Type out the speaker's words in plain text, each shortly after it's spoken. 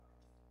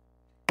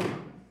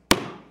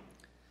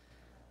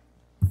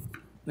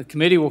The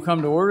committee will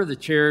come to order. The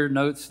chair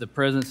notes the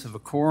presence of a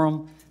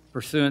quorum.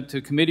 Pursuant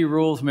to committee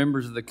rules,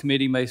 members of the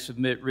committee may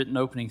submit written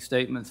opening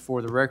statements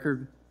for the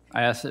record.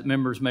 I ask that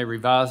members may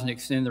revise and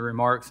extend the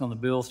remarks on the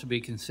bills to be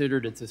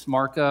considered at this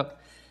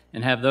markup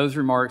and have those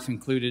remarks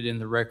included in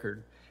the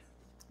record.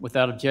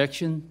 Without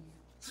objection,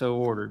 so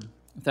ordered.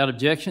 Without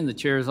objection, the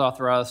chair is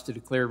authorized to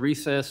declare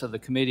recess of the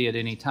committee at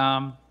any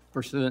time.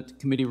 Pursuant to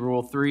Committee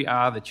Rule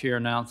 3I, the chair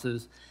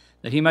announces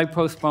that he may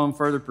postpone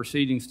further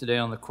proceedings today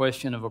on the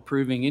question of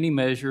approving any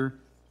measure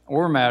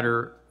or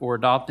matter or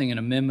adopting an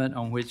amendment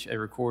on which a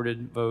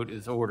recorded vote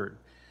is ordered.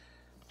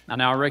 I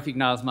now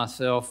recognize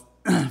myself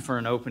for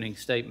an opening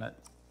statement.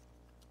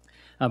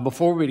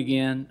 Before we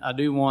begin, I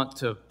do want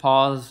to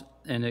pause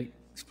and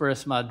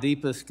express my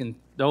deepest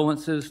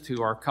condolences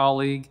to our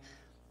colleague,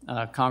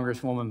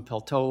 Congresswoman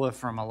Peltola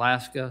from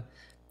Alaska,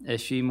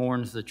 as she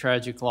mourns the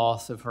tragic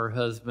loss of her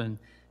husband,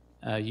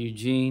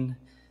 Eugene.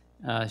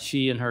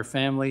 She and her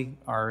family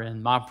are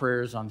in my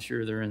prayers. I'm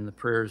sure they're in the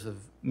prayers of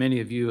many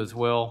of you as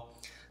well.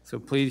 So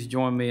please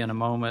join me in a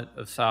moment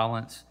of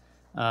silence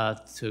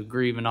to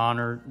grieve and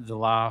honor the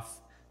life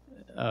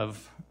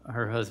of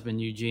her husband,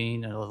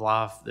 Eugene, and a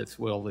life that's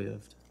well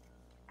lived.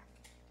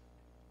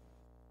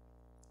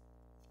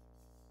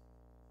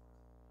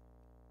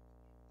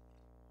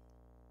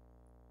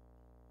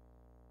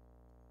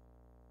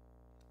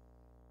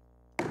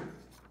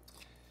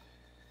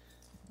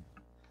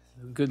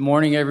 Good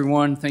morning,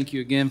 everyone. Thank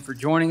you again for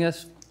joining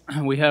us.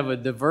 We have a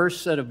diverse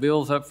set of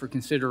bills up for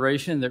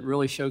consideration that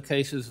really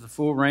showcases the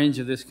full range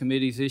of this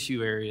committee's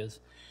issue areas.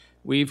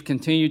 We've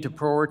continued to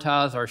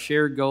prioritize our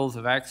shared goals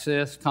of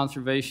access,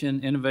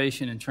 conservation,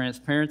 innovation, and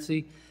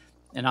transparency,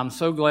 and I'm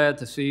so glad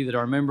to see that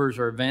our members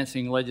are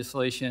advancing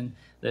legislation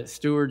that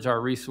stewards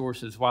our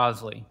resources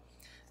wisely.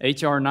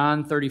 H.R.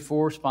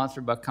 934,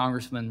 sponsored by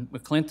Congressman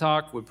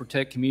McClintock, would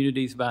protect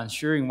communities by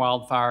ensuring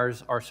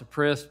wildfires are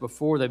suppressed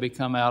before they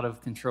become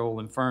out-of-control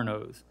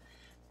infernos.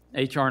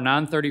 H.R.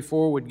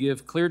 934 would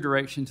give clear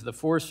direction to the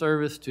Forest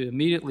Service to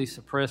immediately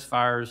suppress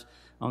fires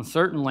on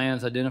certain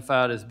lands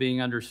identified as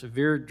being under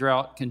severe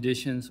drought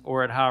conditions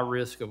or at high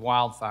risk of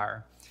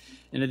wildfire.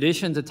 In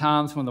addition to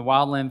times when the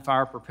wildland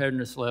fire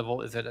preparedness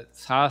level is at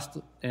its highest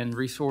and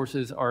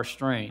resources are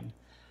strained.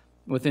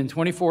 Within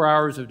 24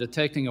 hours of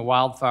detecting a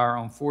wildfire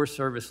on Forest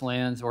Service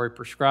lands or a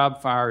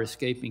prescribed fire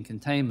escaping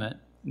containment,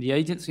 the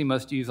agency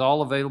must use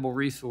all available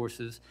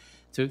resources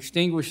to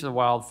extinguish the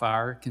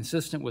wildfire,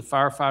 consistent with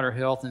firefighter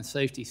health and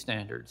safety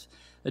standards.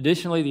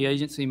 Additionally, the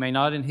agency may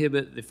not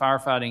inhibit the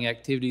firefighting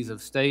activities of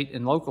state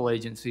and local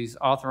agencies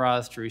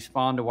authorized to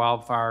respond to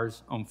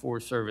wildfires on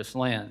Forest Service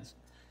lands.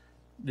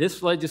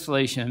 This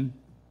legislation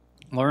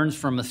learns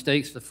from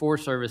mistakes the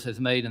Forest Service has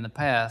made in the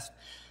past,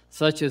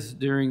 such as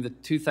during the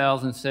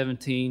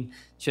 2017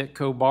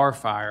 Chetco Bar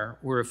fire,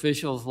 where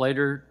officials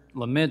later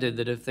lamented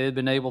that if they had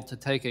been able to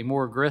take a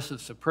more aggressive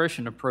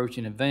suppression approach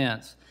in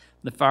advance,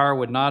 the fire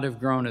would not have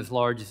grown as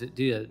large as it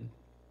did.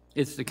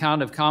 It's the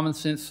kind of common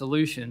sense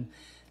solution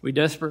we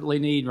desperately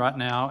need right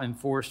now in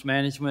forest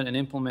management and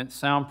implement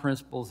sound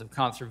principles of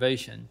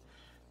conservation.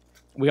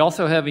 We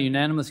also have a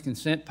unanimous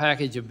consent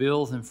package of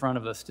bills in front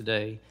of us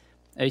today.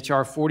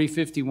 H.R.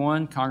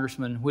 4051,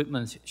 Congressman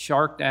Whitman's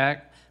Shark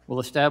Act, will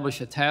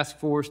establish a task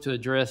force to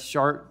address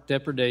shark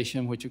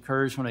depredation, which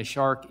occurs when a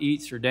shark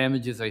eats or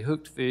damages a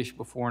hooked fish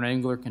before an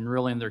angler can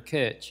reel in their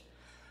catch.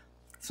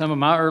 Some of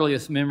my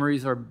earliest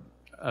memories are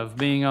of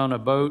being on a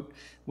boat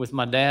with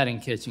my dad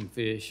and catching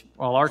fish.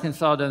 While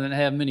Arkansas doesn't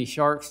have many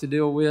sharks to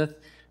deal with,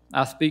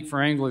 I speak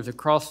for anglers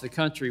across the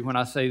country when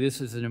I say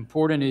this is an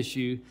important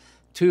issue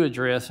to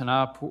address, and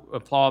I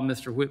applaud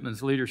Mr.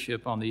 Whitman's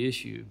leadership on the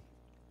issue.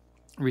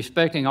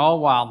 Respecting all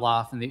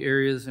wildlife in the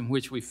areas in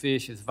which we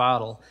fish is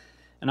vital,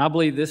 and I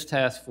believe this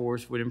task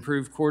force would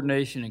improve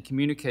coordination and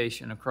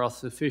communication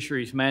across the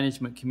fisheries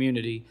management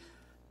community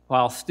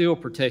while still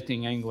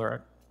protecting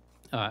angler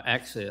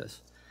access.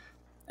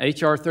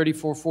 H.R.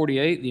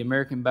 3448, the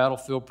American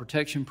Battlefield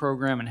Protection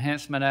Program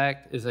Enhancement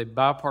Act, is a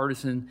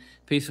bipartisan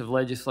piece of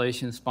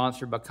legislation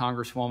sponsored by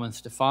Congresswoman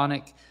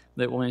Stefanik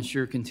that will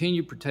ensure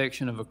continued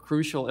protection of a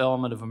crucial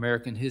element of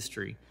American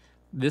history.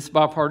 This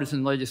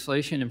bipartisan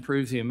legislation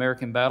improves the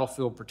American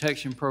Battlefield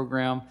Protection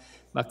Program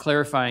by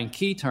clarifying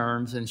key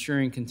terms,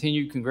 ensuring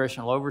continued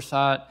congressional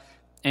oversight,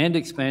 and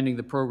expanding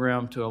the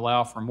program to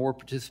allow for more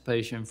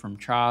participation from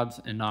tribes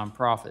and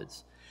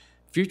nonprofits.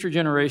 Future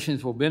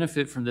generations will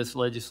benefit from this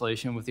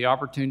legislation with the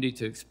opportunity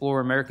to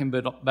explore American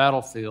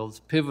battlefields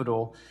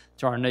pivotal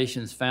to our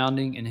nation's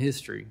founding and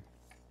history.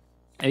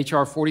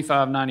 H.R.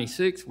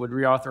 4596 would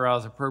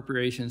reauthorize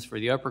appropriations for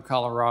the Upper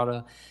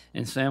Colorado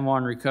and San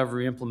Juan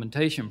Recovery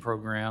Implementation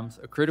Programs,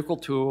 a critical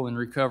tool in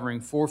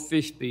recovering 4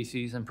 fish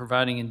species and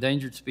providing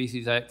Endangered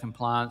Species Act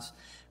compliance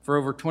for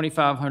over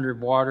 2,500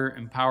 water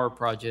and power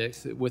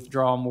projects that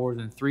withdraw more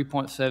than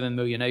 3.7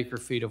 million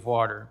acre-feet of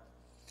water.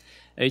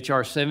 H.R.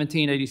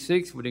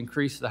 1786 would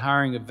increase the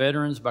hiring of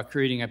veterans by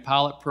creating a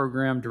pilot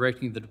program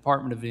directing the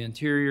Department of the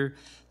Interior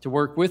to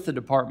work with the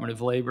Department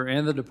of Labor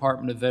and the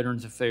Department of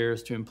Veterans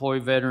Affairs to employ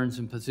veterans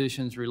in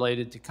positions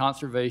related to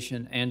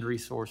conservation and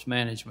resource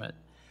management.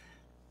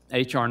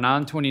 H.R.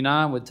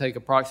 929 would take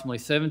approximately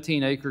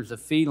 17 acres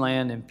of fee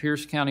land in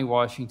Pierce County,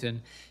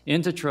 Washington,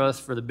 into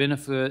trust for the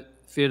benefit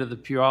of the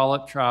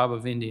Puyallup Tribe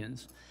of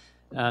Indians.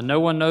 No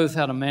one knows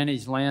how to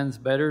manage lands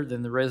better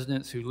than the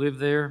residents who live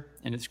there,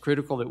 and it's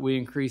critical that we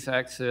increase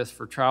access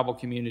for tribal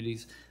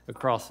communities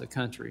across the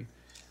country.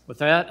 With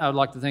that, I would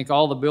like to thank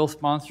all the bill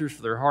sponsors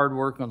for their hard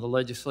work on the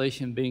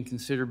legislation being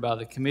considered by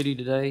the committee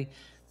today,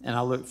 and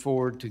I look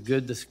forward to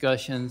good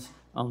discussions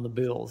on the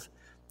bills.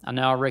 I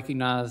now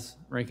recognize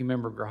Ranking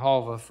Member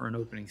Grijalva for an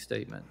opening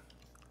statement.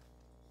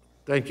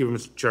 Thank you,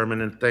 Mr.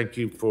 Chairman, and thank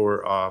you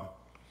for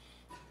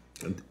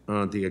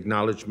the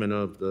acknowledgement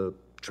of the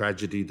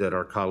tragedy that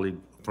our colleague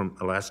from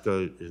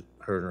Alaska,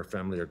 her and her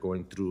family are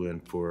going through,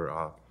 and for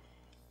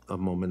a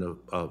moment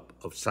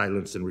of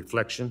silence and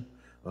reflection.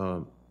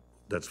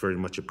 That's very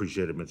much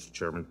appreciated, Mr.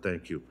 Chairman.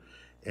 Thank you.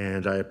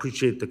 And I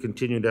appreciate the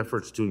continued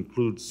efforts to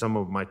include some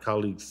of my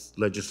colleagues'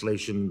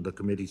 legislation in the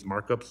committee's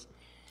markups,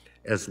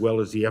 as well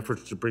as the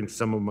efforts to bring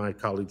some of my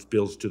colleagues'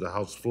 bills to the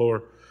House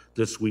floor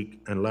this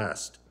week and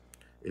last.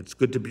 It's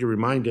good to be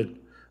reminded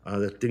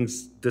that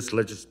things this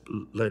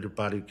legislative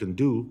body can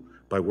do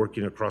by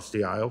working across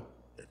the aisle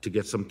to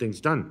get some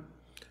things done,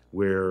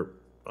 where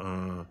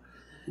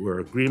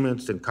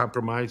agreements and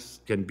compromise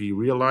can be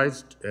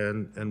realized,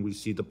 and we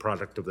see the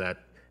product of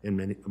that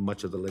in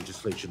much of the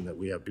legislation that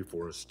we have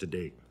before us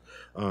today.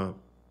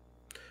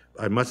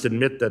 I must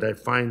admit that I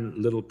find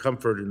little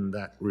comfort in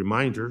that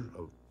reminder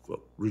of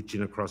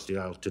reaching across the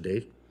aisle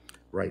today,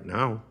 right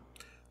now.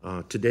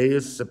 Today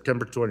is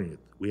September 20th.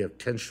 We have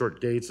 10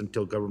 short days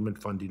until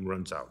government funding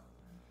runs out.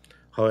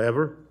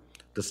 However,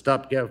 the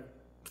stopgap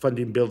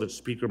funding bill that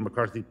Speaker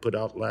McCarthy put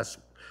out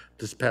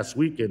this past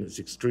weekend is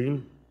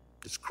extreme,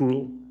 it's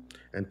cruel,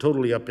 and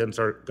totally upends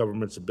our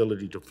government's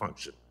ability to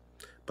function.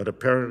 But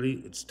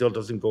apparently, it still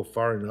doesn't go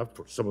far enough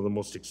for some of the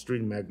most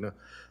extreme MAGNA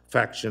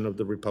faction of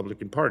the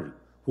Republican Party,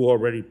 who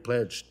already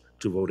pledged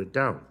to vote it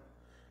down.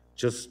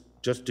 Just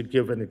to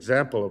give an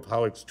example of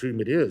how extreme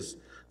it is,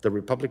 the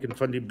Republican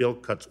funding bill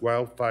cuts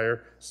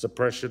wildfire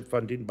suppression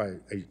funding by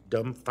a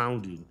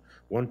dumbfounding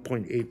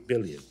 $1.8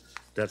 billion.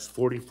 That's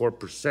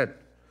 44%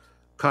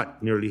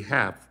 cut, nearly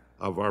half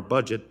of our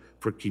budget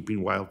for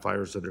keeping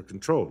wildfires under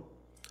control.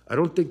 I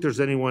don't think there's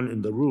anyone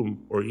in the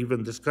room or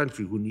even this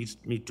country who needs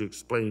me to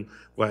explain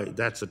why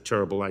that's a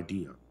terrible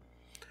idea.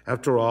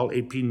 After all,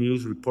 AP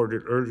News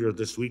reported earlier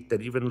this week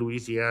that even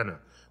Louisiana,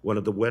 one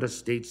of the wettest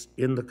states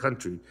in the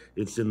country,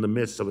 is in the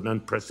midst of an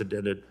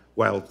unprecedented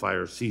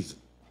wildfire season.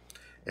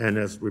 And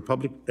as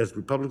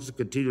Republicans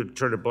continue to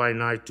turn a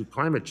blind eye to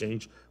climate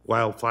change,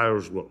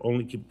 wildfires will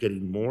only keep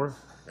getting more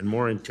and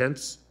more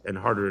intense and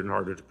harder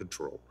to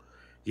control.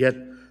 Yet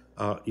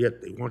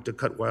they want to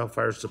cut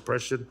wildfire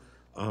suppression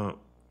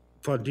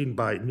funding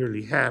by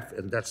nearly half,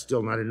 and that's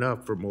still not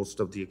enough for most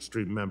of the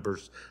extreme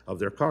members of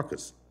their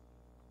caucus.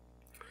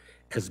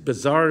 As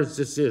bizarre as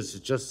this is,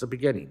 it's just the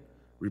beginning.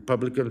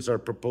 Republicans are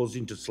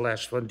proposing to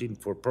slash funding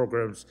for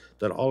programs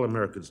that all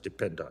Americans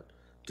depend on: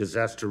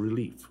 disaster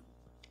relief,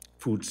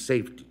 food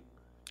safety,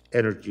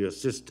 energy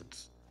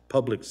assistance,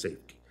 public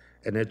safety,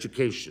 and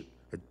education,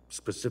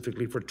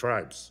 specifically for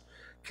tribes,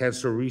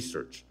 cancer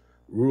research,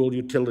 rural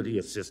utility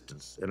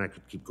assistance, and I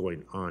could keep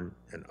going on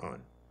and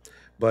on.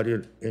 But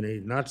in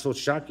a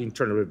not-so-shocking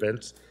turn of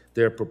events,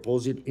 they're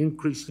proposing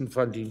increasing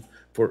funding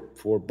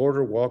for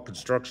border wall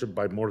construction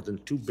by more than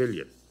 $2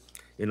 billion.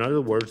 In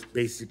other words,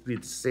 basically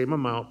the same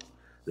amount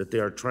that they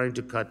are trying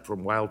to cut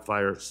from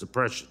wildfire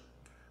suppression.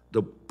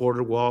 The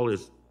border wall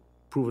is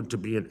proven to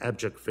be an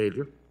abject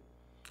failure.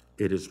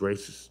 It is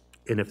racist,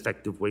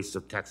 ineffective waste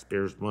of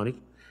taxpayers'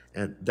 money,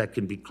 and that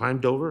can be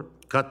climbed over,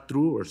 cut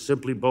through, or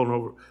simply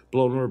blown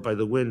over by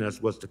the wind,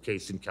 as was the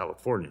case in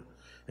California.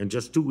 And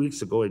just 2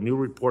 weeks ago, a new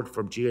report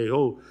from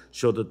GAO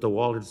showed that the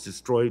wall has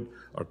destroyed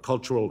our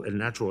cultural and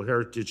natural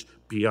heritage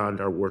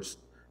beyond our worst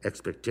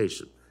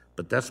expectation.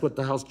 But that's what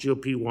the House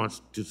GOP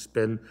wants to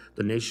spend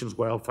the nation's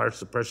wildfire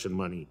suppression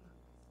money.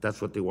 That's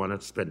what they want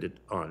to spend it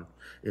on,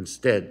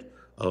 instead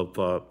of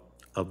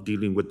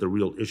dealing with the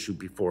real issue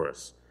before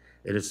us.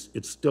 And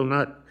it's still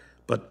not,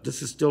 but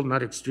this is still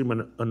not extreme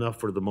enough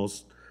for the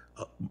most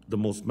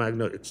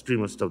MAGNA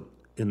extremists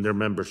in their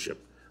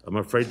membership. I'm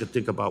afraid to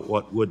think about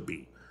what would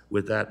be.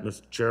 With that,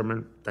 Mr.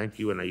 Chairman, thank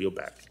you, and I yield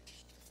back.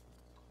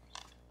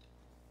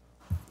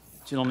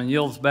 Gentleman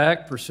yields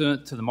back.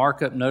 Pursuant to the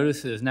markup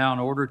notice, it is now in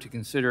order to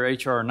consider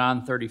H.R.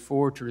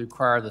 934 to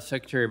require the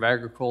Secretary of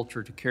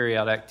Agriculture to carry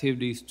out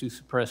activities to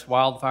suppress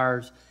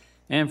wildfires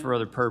and for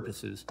other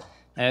purposes.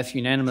 I ask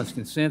unanimous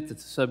consent that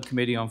the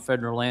Subcommittee on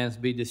Federal Lands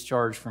be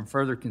discharged from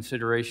further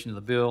consideration of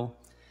the bill.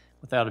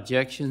 Without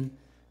objection,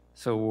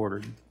 so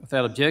ordered.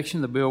 Without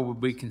objection, the bill will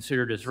be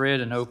considered as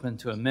read and open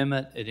to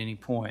amendment at any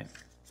point.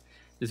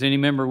 Does any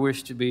member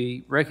wish to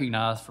be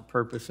recognized for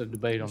purpose of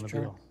debate on the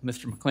bill?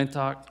 Mr.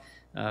 McClintock,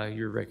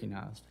 you're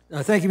recognized.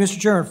 Thank you, Mr.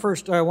 Chairman.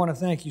 First, I want to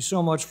thank you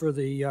so much for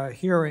the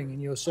hearing in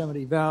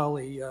Yosemite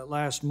Valley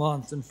last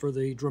month and for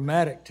the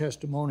dramatic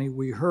testimony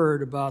we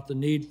heard about the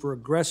need for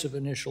aggressive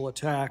initial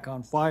attack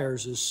on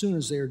fires as soon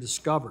as they are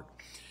discovered.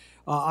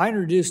 I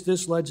introduced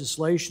this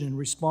legislation in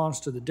response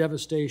to the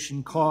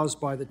devastation caused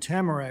by the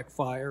Tamarack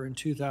Fire in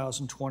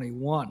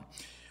 2021.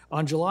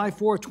 On July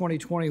 4,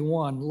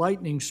 2021,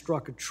 lightning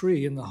struck a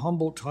tree in the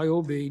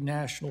Humboldt-Tiobe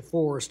National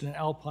Forest in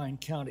Alpine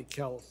County,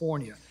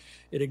 California.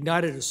 It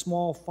ignited a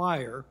small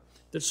fire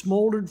that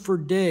smoldered for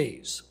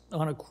days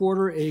on a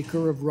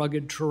quarter-acre of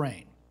rugged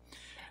terrain.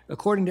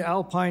 According to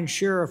Alpine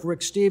Sheriff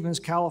Rick Stevens,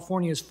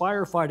 California's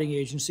firefighting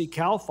agency,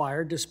 CAL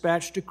FIRE,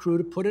 dispatched a crew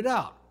to put it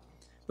out.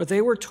 But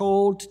they were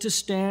told to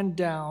stand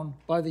down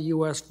by the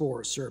U.S.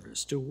 Forest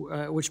Service,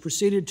 which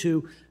proceeded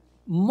to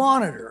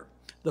monitor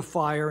the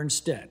fire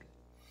instead.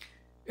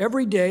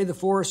 Every day, the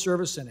Forest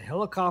Service sent a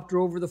helicopter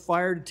over the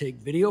fire to take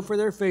video for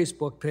their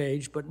Facebook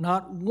page, but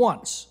not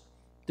once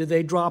did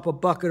they drop a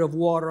bucket of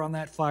water on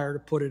that fire to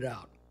put it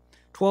out.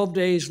 12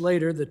 days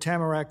later, the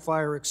Tamarack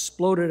Fire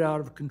exploded out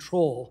of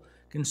control,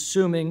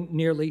 consuming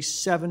nearly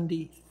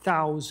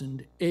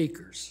 70,000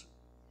 acres.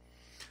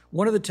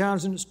 One of the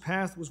towns in its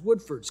path was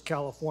Woodford's,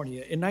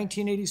 California. In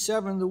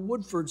 1987, the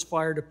Woodford's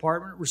Fire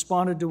Department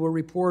responded to a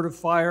report of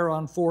fire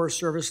on Forest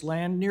Service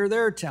land near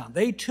their town.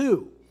 They,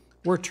 too,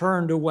 were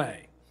turned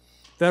away.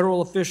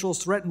 Federal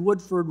officials threatened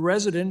Woodford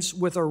residents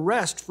with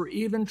arrest for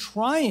even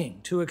trying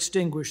to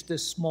extinguish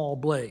this small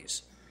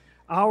blaze.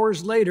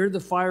 Hours later, the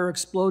fire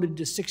exploded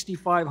to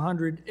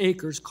 6,500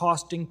 acres,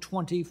 costing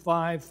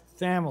 25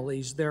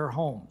 families their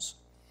homes.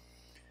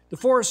 The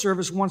Forest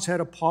Service once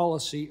had a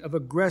policy of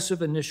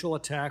aggressive initial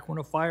attack when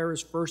a fire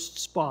is first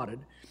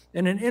spotted,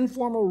 and an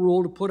informal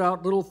rule to put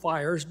out little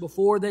fires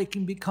before they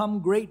can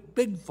become great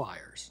big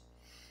fires.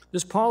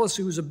 This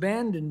policy was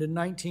abandoned in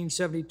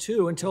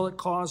 1972 until it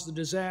caused the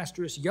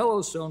disastrous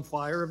Yellowstone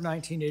fire of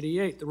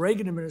 1988. The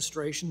Reagan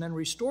administration then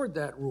restored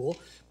that rule,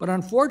 but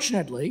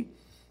unfortunately,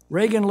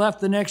 Reagan left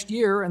the next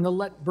year and the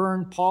let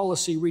burn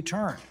policy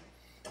returned.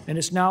 And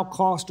it's now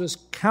cost us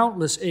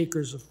countless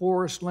acres of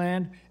forest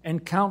land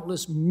and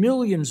countless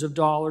millions of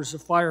dollars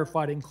of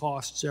firefighting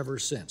costs ever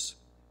since.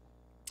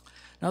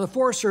 Now, the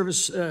Forest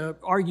Service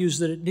argues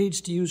that it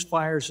needs to use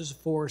fires as a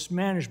forest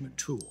management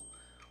tool.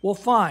 Well,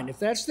 fine. If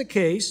that's the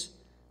case,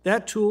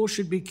 that tool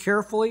should be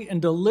carefully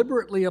and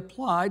deliberately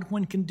applied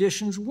when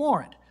conditions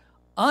warrant.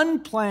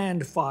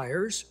 Unplanned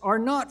fires are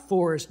not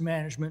forest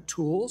management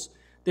tools.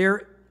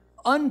 They're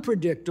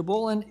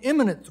unpredictable and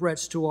imminent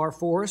threats to our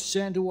forests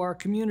and to our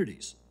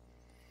communities.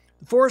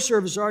 The Forest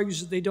Service argues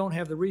that they don't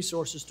have the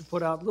resources to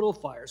put out little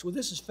fires. Well,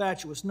 this is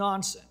fatuous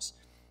nonsense.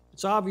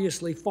 It's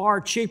obviously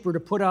far cheaper to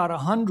put out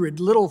 100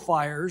 little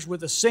fires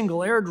with a single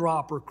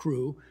airdropper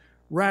crew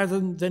rather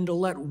than to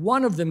let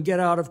one of them get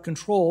out of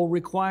control,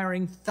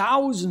 requiring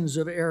thousands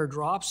of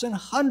airdrops and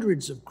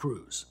hundreds of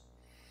crews.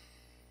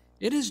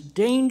 It is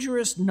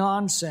dangerous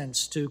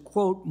nonsense to,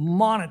 quote,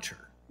 monitor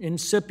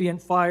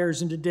incipient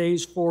fires in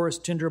today's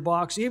forest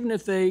tinderbox, even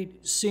if they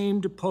seem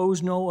to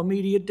pose no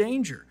immediate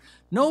danger.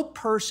 No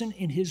person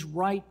in his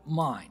right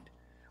mind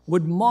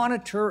would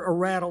monitor a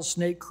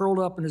rattlesnake curled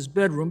up in his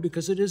bedroom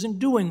because it isn't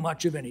doing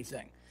much of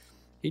anything.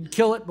 He'd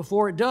kill it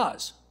before it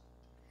does.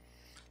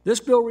 This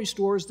bill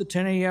restores the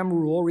 10 a.m.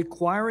 rule,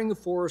 requiring the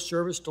Forest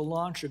Service to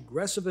launch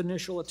aggressive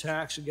initial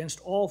attacks against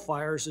all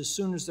fires as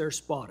soon as they're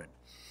spotted.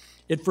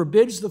 It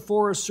forbids the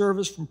Forest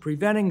Service from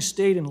preventing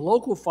state and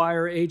local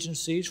fire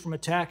agencies from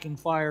attacking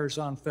fires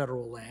on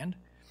federal land.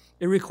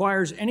 It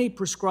requires any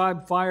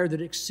prescribed fire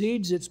that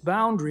exceeds its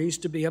boundaries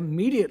to be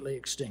immediately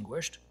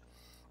extinguished.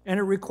 And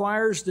it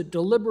requires that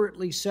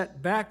deliberately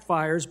set back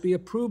fires be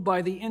approved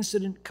by the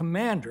incident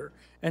commander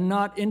and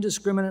not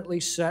indiscriminately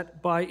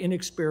set by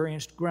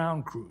inexperienced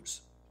ground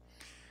crews.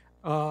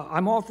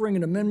 I'm offering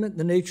an amendment in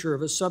the nature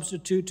of a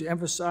substitute to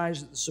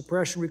emphasize that the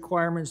suppression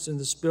requirements in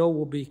this bill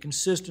will be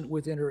consistent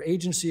with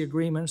interagency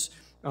agreements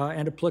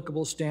and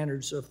applicable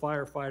standards of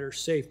firefighter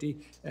safety,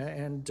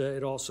 and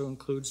it also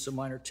includes some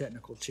minor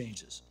technical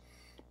changes.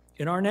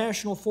 In our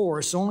national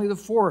forests, only the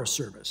Forest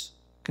Service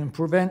can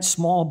prevent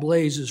small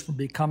blazes from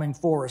becoming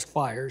forest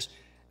fires.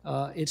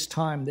 It's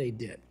time they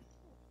did.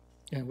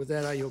 And with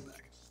that, I yield back.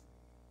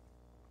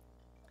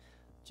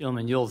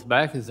 Gentleman yields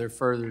back. Is there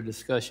further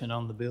discussion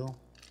on the bill?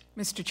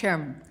 Mr.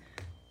 Chairman.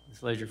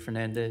 Ms.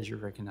 Leger-Fernandez, you're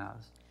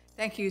recognized.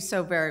 Thank you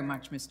so very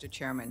much, Mr.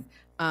 Chairman.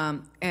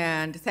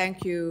 And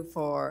thank you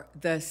for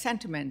the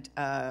sentiment,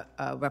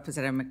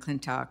 Representative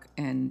McClintock,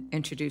 in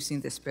introducing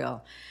this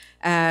bill.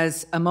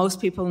 As most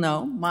people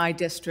know, my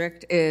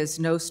district is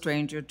no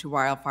stranger to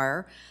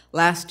wildfire.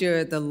 Last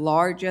year, the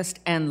largest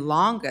and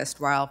longest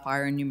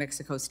wildfire in New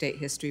Mexico state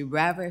history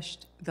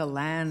ravaged the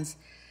lands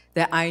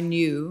that I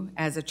knew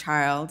as a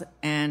child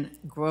and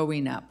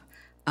growing up.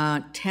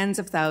 Tens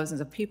of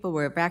thousands of people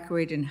were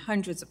evacuated and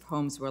hundreds of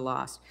homes were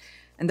lost.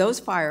 And those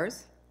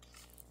fires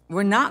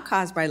were not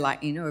caused by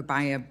lightning or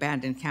by an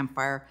abandoned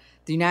campfire.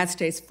 The United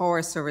States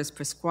Forest Service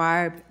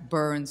prescribed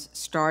burns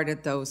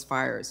started those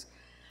fires.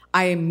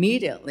 I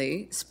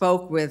immediately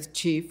spoke with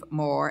Chief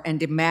Moore and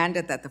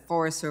demanded that the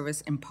Forest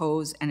Service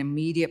impose an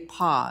immediate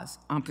pause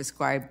on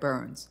prescribed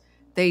burns.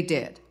 They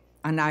did,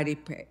 a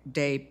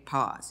 90-day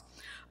pause.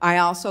 I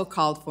also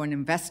called for an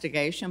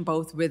investigation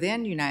both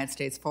within United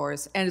States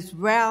Forests as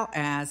well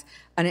as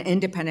an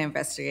independent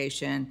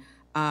investigation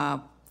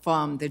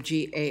from the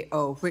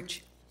GAO,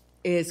 which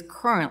is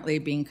currently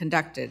being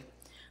conducted.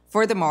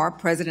 Furthermore,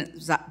 President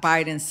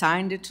Biden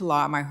signed into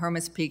law my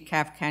Hermit's Peak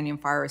Calf Canyon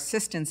Fire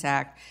Assistance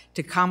Act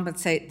to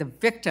compensate the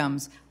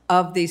victims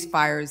of these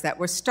fires that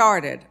were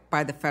started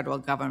by the federal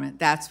government.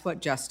 That's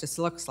what justice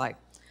looks like.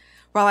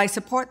 While I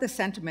support the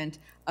sentiment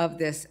of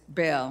this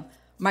bill,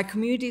 my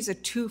communities are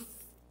too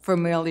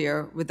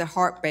familiar with the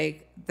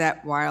heartbreak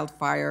that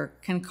wildfire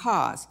can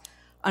cause.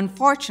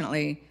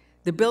 Unfortunately,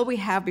 the bill we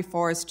have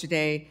before us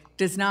today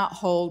does not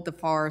hold the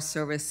Forest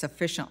Service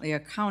sufficiently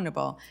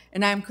accountable,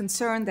 and I am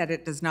concerned that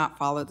it does not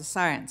follow the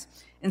science.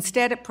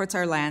 Instead, it puts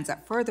our lands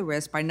at further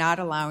risk by not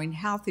allowing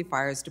healthy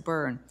fires to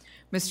burn.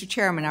 Mr.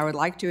 Chairman, I would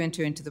like to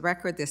enter into the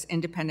record this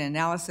independent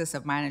analysis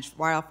of managed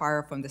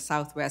wildfire from the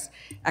Southwest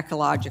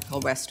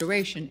Ecological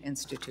Restoration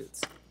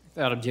Institutes.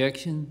 Without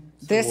objection,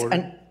 so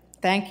ordered.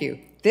 Thank you.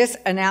 This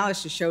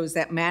analysis shows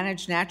that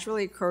managed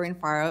naturally occurring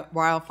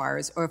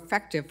wildfires are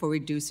effective for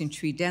reducing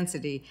tree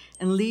density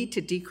and lead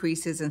to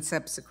decreases in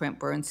subsequent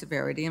burn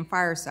severity and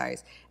fire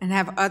size, and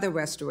have other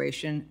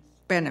restoration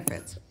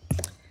benefits.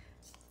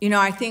 You know,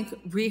 I think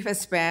we have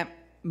spent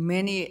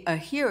many a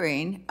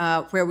hearing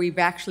where we've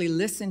actually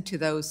listened to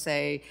those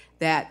say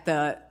that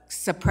the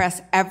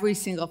suppress every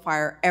single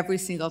fire every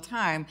single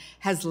time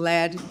has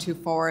led to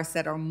forests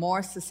that are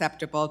more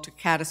susceptible to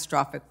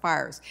catastrophic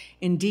fires.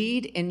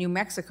 Indeed, in New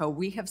Mexico,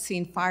 we have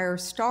seen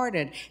fires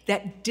started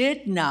that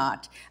did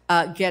not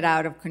get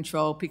out of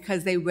control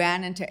because they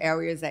ran into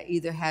areas that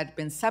either had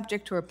been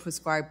subject to a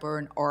prescribed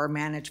burn or a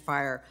managed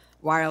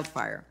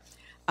wildfire.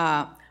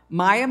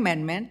 My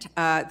amendment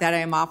that I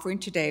am offering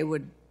today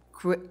would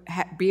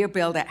be a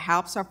bill that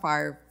helps our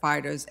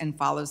firefighters and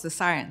follows the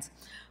science.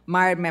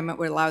 My amendment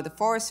would allow the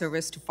Forest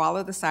Service to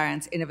follow the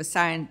science, and if a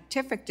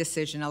scientific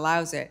decision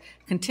allows it,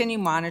 continue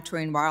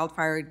monitoring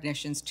wildfire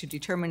ignitions to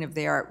determine if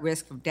they are at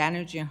risk of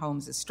damaging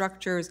homes and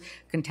structures,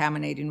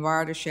 contaminating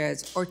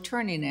watersheds, or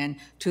turning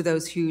into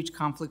those huge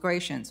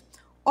conflagrations.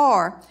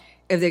 Or,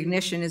 if the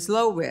ignition is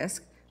low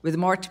risk, with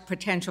more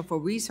potential for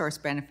resource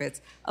benefits,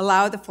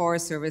 allow the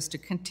Forest Service to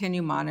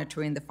continue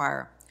monitoring the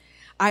fire.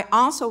 I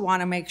also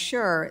want to make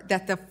sure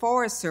that the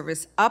Forest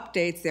Service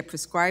updates their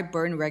prescribed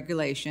burn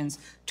regulations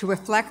to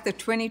reflect the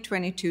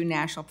 2022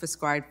 National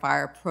Prescribed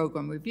Fire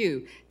Program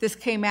Review. This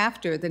came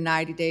after the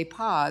 90-day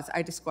pause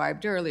I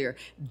described earlier.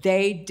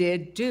 They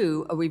did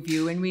do a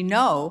review, and we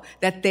know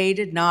that they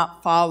did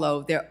not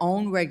follow their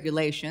own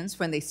regulations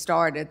when they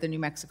started the New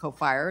Mexico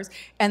fires,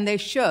 and they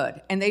should.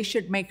 And they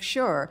should make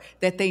sure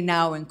that they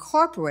now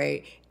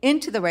incorporate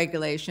into the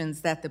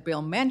regulations that the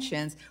bill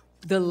mentions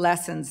the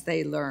lessons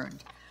they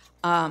learned.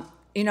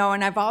 You know,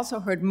 and I've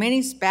also heard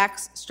many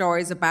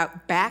stories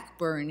about back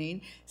burning,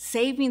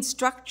 saving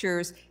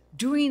structures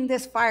during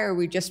this fire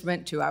we just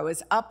went to. I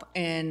was up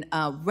in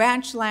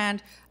ranch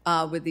land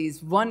with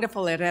these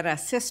wonderful Herrera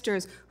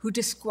sisters who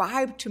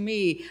described to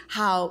me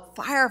how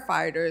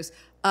firefighters,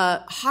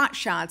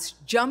 hotshots,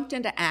 jumped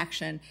into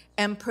action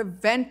and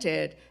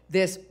prevented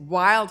this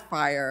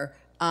wildfire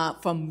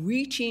from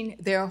reaching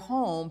their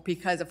home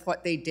because of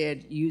what they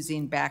did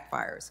using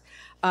backfires.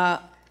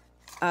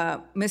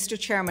 Mr.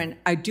 Chairman,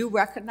 I do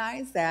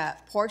recognize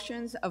that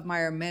portions of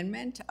my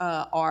amendment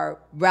are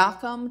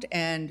welcomed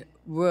and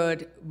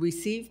would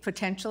receive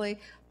potentially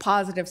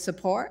positive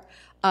support.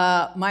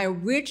 My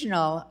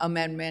original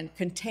amendment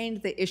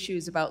contained the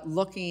issues about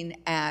looking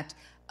at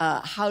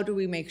how do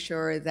we make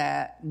sure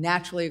that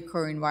naturally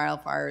occurring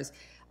wildfires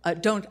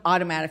don't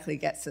automatically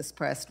get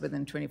suppressed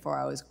within 24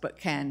 hours, but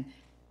can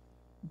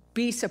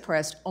be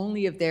suppressed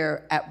only if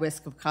they're at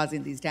risk of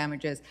causing these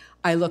damages.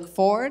 I look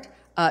forward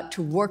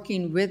to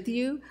working with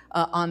you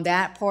on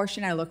that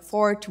portion. I look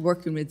forward to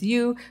working with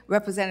you,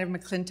 Representative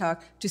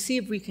McClintock, to see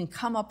if we can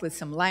come up with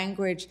some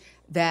language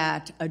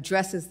that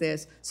addresses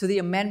this. So the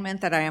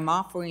amendment that I am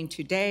offering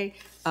today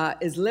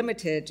is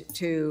limited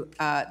to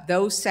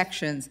those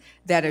sections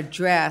that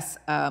address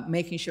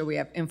making sure we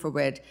have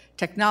infrared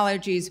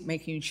technologies,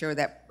 making sure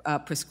that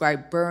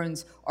prescribed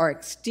burns are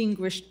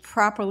extinguished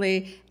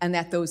properly, and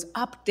that those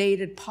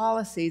updated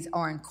policies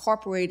are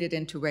incorporated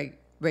into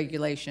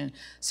regulation.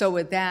 So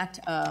with that,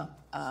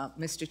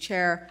 Mr.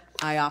 Chair,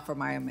 I offer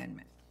my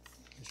amendment.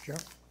 Mr. Chair.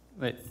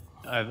 Wait,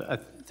 I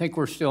think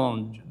we're still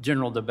on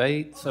general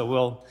debate,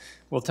 so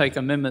we'll take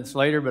amendments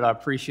later, but I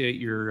appreciate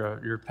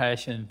your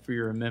passion for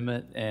your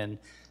amendment, and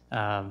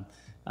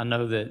I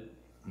know that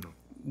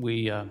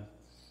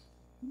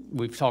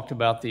we've talked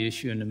about the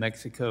issue in New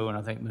Mexico, and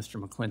I think Mr.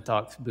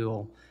 McClintock's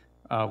bill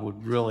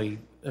would really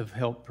have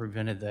helped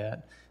prevented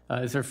that.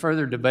 Is there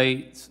further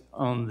debates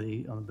on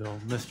the bill?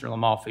 Mr.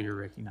 Lamalfa, you're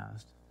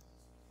recognized.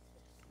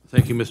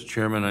 Thank you, Mr.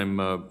 Chairman.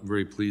 I'm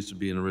very pleased to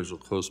be an original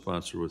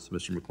co-sponsor with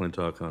Mr.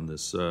 McClintock on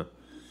this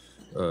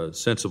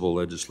sensible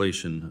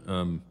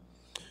legislation.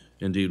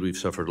 Indeed, we've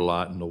suffered a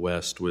lot in the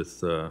West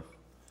with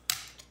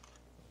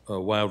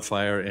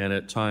wildfire, and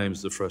at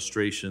times the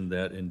frustration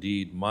that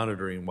indeed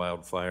monitoring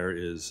wildfire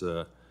is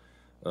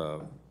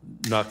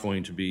not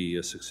going to be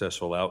a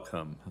successful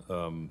outcome.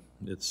 I'm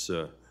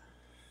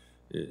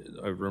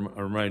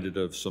reminded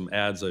of some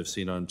ads I've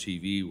seen on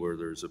TV where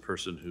there's a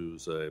person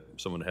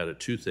someone had a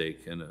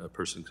toothache, and a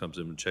person comes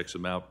in and checks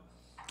them out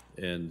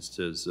and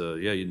says,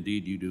 yeah,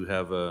 indeed, you do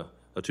have a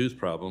tooth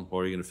problem.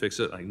 Well, are you going to fix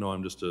it? I know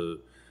I'm just a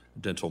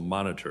dental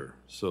monitor.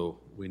 So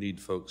we need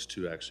folks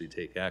to actually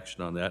take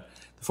action on that.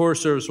 The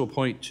Forest Service will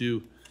point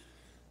to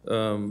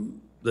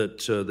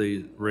that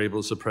they were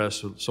able to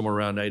suppress somewhere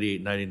around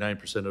 98,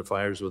 99% of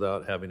fires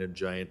without having a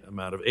giant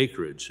amount of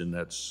acreage, and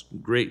that's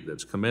great.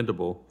 That's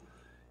commendable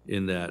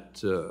in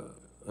that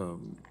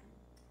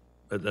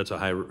that's a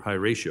high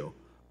ratio.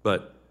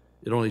 But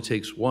it only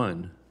takes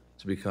one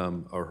to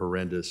become a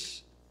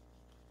horrendous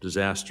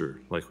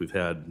disaster like we've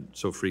had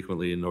so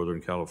frequently in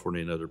Northern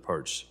California and other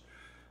parts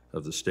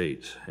of the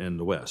state and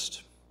the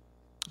West.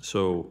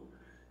 So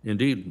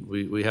indeed,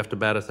 we have to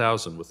bat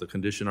 1,000 with the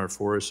condition our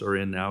forests are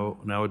in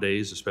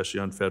nowadays, especially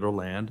on federal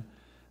land,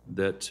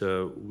 that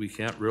we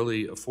can't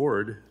really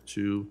afford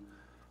to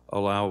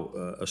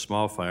allow a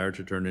small fire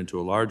to turn into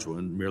a large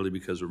one merely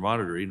because we're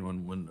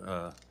monitoring when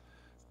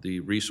the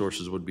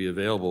resources would be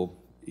available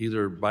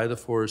either by the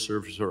Forest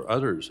Service or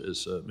others,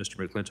 as Mr.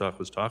 McClintock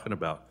was talking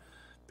about.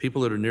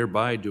 People that are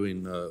nearby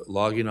doing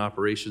logging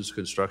operations,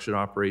 construction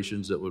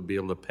operations that would be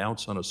able to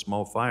pounce on a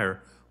small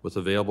fire with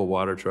available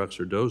water trucks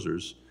or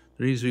dozers.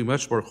 There needs to be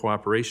much more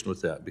cooperation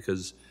with that,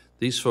 because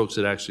these folks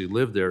that actually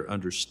live there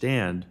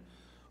understand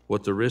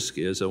what the risk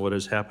is and what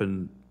has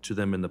happened to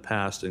them in the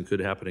past and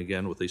could happen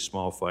again with a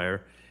small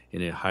fire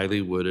in a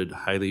highly wooded,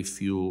 highly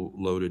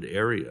fuel-loaded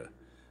area.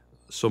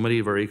 So many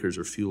of our acres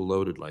are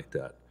fuel-loaded like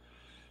that.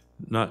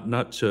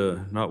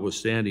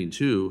 Notwithstanding,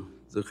 too,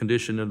 the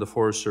condition of the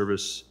Forest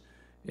Service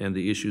and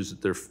the issues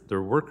that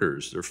their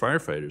workers, their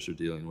firefighters are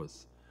dealing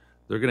with.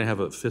 They're going to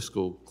have a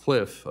fiscal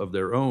cliff of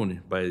their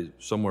own by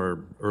somewhere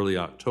early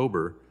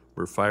October,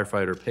 where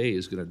firefighter pay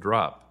is going to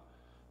drop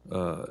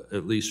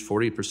at least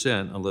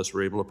 40% unless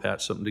we're able to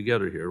patch something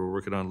together here. We're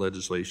working on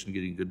legislation,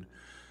 getting good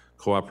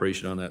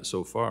cooperation on that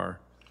so far,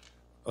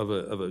 of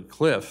a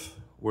cliff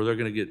where they're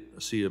going to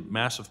see a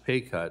massive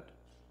pay cut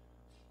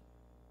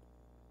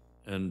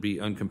and be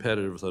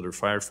uncompetitive with other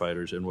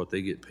firefighters and what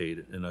they get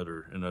paid in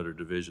other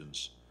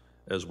divisions.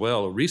 As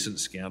well, a recent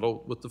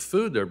scandal with the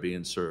food they're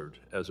being served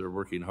as they're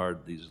working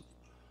hard these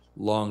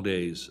long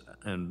days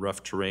and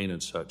rough terrain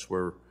and such,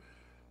 where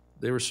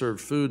they were served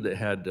food that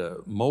had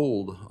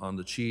mold on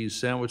the cheese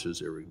sandwiches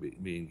they were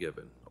being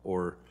given,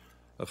 or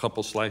a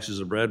couple slices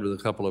of bread with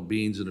a couple of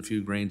beans and a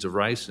few grains of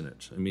rice in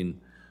it. I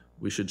mean,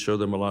 we should show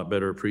them a lot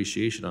better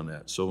appreciation on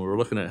that. So when we're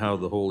looking at how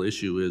the whole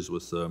issue is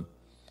with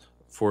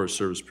Forest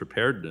Service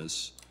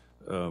preparedness,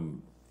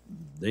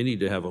 they need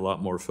to have a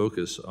lot more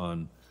focus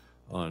on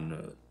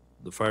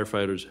the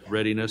firefighters'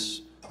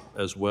 readiness,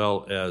 as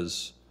well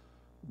as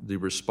the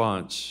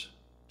response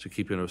to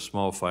keeping a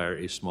small fire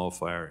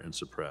and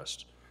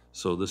suppressed.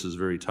 So this is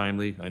very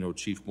timely. I know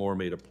Chief Moore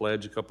made a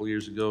pledge a couple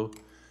years ago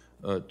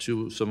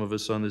to some of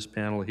us on this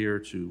panel here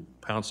to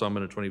pounce on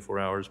them in 24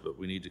 hours, but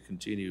we need to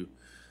continue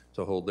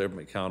to hold them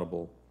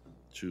accountable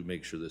to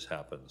make sure this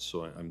happens.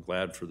 So I'm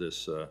glad for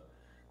this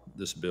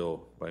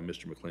bill by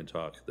Mr.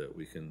 McClintock, that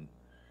we can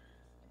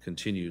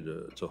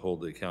continue to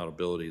hold the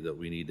accountability that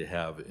we need to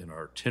have in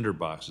our tinder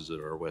boxes at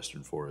our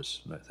western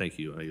forests. And I thank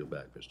you. I yield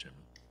back, Mr.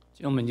 Chairman.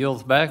 Gentleman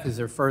yields back. Is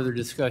there further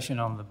discussion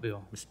on the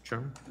bill? Mr.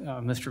 Chairman?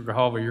 Mr.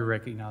 Grijalva, you're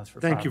recognized for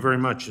 5 minutes. Thank you very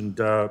much. And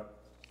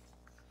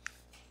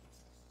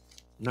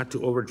not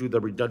to overdo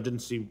the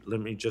redundancy, let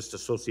me just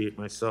associate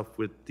myself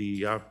with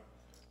the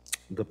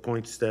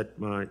points that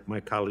my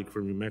colleague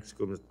from New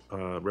Mexico,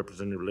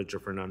 Representative Ledger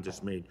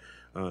Fernandez, made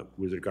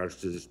with regards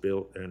to this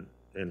bill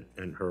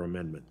and her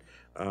amendment.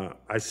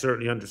 I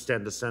certainly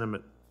understand the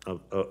sentiment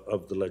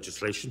of the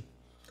legislation.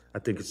 I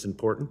think it's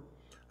important.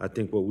 I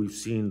think what we've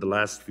seen the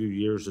last few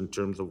years in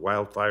terms of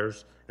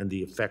wildfires and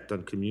the effect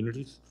on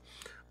communities,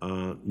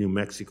 New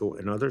Mexico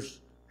and others,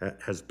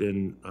 has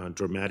been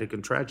dramatic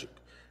and tragic.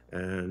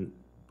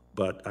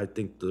 But I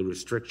think the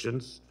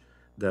restrictions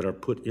that are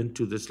put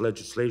into this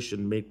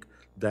legislation make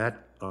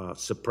that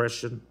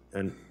suppression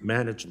and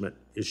management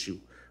issue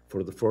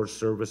for the Forest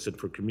Service and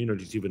for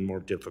communities even more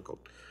difficult.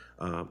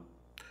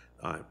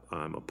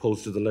 I'm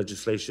opposed to the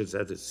legislation as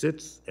it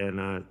sits, and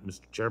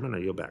Mr. Chairman, I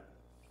yield back.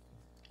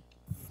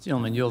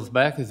 Gentleman yields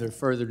back. Is there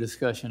further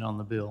discussion on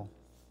the bill?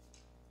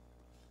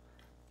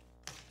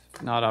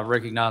 If not, I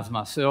recognize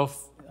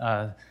myself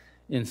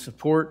in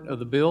support of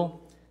the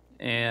bill,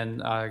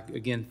 and I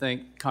again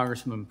thank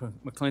Congressman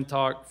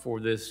McClintock for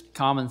this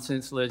common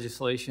sense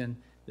legislation.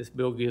 This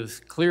bill gives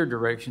clear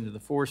direction to the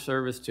Forest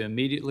Service to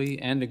immediately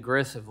and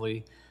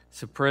aggressively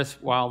suppress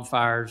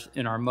wildfires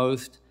in our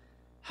most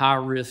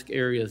high-risk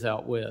areas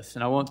out west.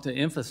 And I want to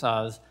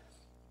emphasize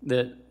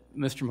that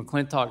Mr.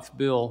 McClintock's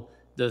bill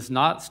does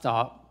not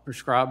stop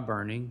prescribed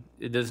burning.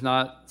 It does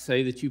not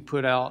say that you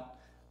put out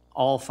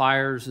all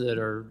fires that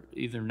are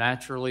either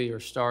naturally or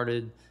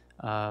started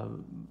by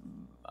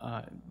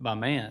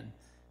man.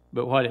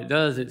 But what it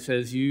does, it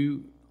says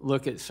you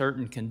look at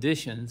certain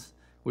conditions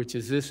which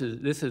is this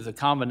is a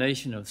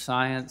combination of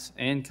science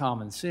and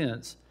common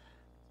sense,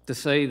 to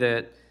say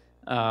that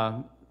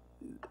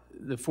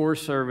the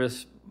Forest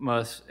Service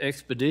must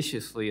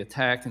expeditiously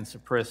attack and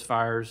suppress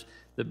fires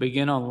that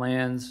begin on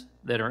lands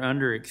that are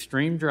under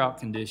extreme drought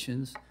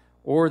conditions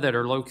or that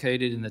are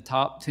located in the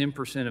top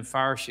 10% of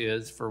fire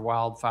sheds for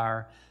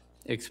wildfire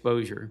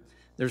exposure.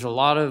 There's a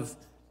lot of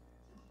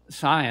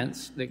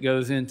science that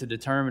goes into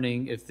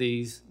determining if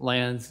these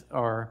lands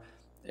are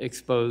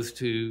exposed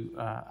to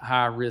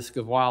high risk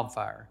of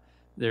wildfire.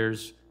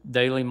 There's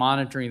daily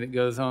monitoring that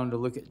goes on to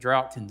look at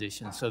drought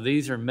conditions. So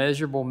these are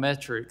measurable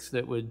metrics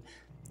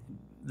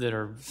that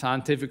are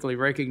scientifically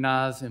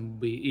recognized and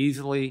be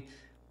easily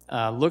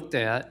looked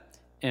at.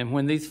 And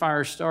when these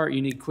fires start,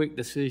 you need quick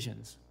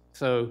decisions.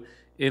 So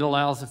it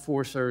allows the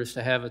Forest Service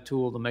to have a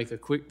tool to make a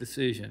quick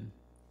decision.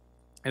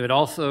 It would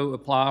also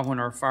apply when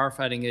our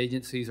firefighting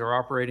agencies are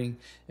operating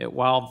at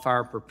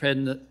wildfire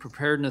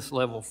preparedness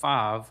level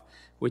 5,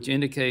 which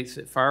indicates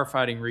that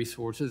firefighting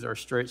resources are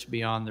stretched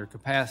beyond their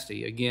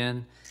capacity.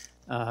 Again,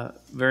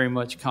 very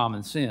much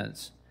common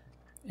sense.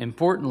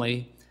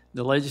 Importantly,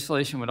 the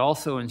legislation would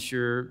also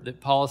ensure that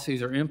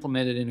policies are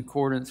implemented in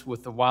accordance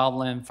with the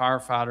wildland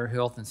firefighter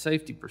health and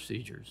safety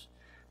procedures.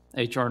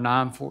 H.R.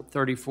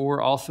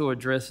 934 also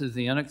addresses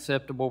the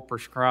unacceptable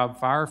prescribed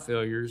fire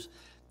failures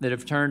that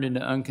have turned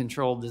into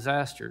uncontrolled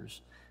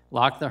disasters,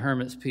 like the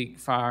Hermit's Peak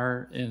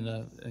fire and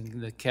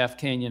the Calf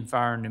Canyon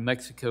fire in New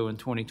Mexico in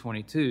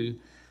 2022.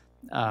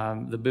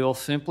 The bill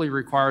simply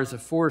requires the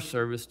Forest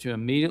Service to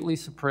immediately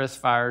suppress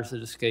fires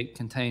that escape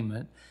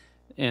containment,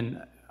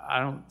 and I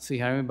don't see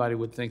how anybody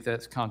would think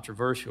that's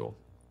controversial.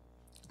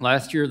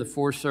 Last year, the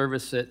Forest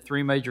Service set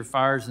 3 major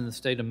fires in the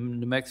state of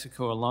New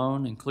Mexico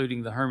alone,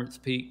 including the Hermit's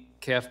Peak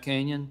Calf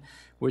Canyon,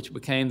 which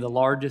became the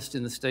largest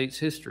in the state's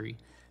history.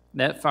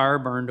 That fire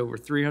burned over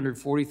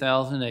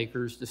 340,000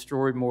 acres,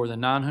 destroyed more than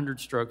 900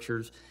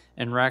 structures,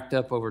 and racked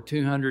up over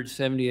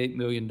 $278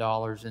 million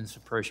in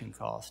suppression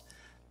costs.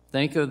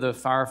 Think of the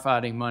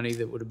firefighting money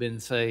that would have been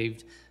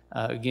saved.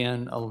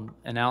 Again,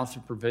 an ounce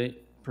of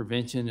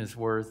prevention is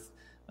worth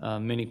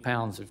many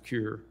pounds of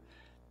cure.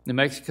 New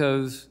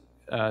Mexico's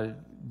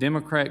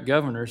Democrat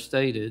governor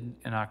stated,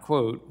 and I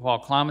quote, "While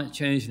climate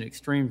change and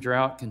extreme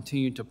drought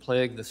continue to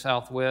plague the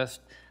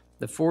Southwest,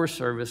 the Forest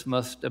Service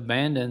must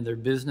abandon their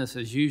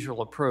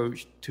business-as-usual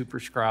approach to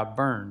prescribed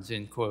burns,"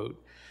 end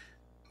quote.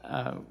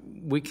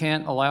 We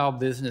can't allow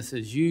business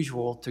as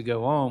usual to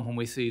go on when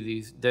we see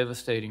these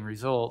devastating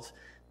results.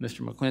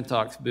 Mr.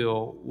 McClintock's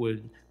bill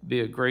would be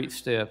a great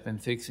step in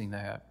fixing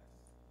that.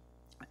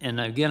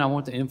 And again, I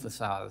want to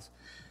emphasize,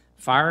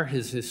 fire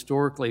has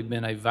historically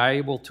been a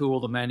valuable tool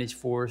to manage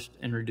forest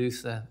and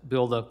reduce the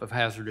buildup of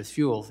hazardous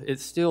fuels.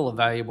 It's still a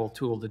valuable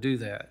tool to do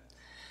that.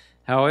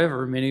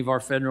 However, many of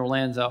our federal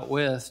lands out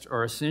west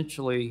are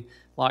essentially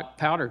like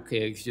powder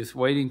kegs, just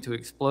waiting to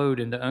explode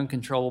into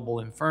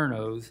uncontrollable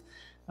infernos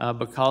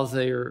because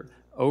they are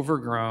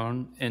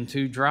overgrown and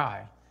too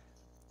dry.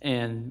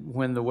 And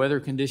when the weather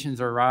conditions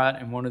are right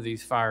and one of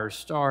these fires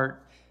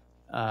start,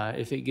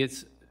 if it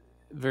gets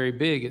very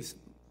big, it's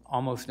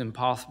almost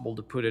impossible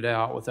to put it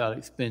out without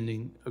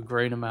expending a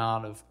great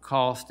amount of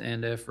cost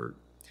and effort.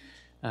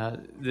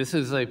 This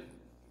is a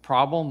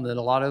problem that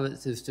a lot of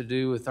it is to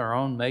do with our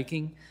own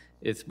making.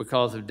 It's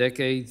because of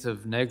decades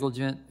of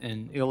negligent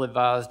and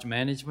ill-advised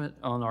management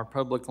on our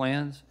public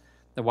lands.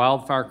 The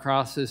wildfire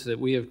crisis that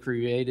we have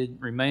created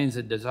remains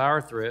a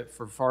dire threat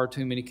for far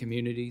too many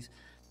communities,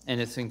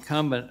 and it's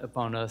incumbent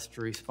upon us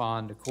to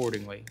respond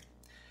accordingly.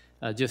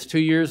 Just 2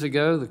 years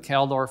ago, the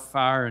Caldor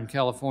fire in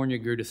California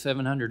grew to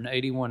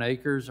 781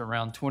 acres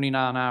around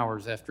 29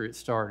 hours after it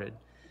started.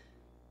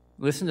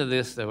 Listen to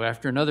this, though.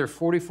 After another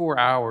 44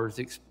 hours,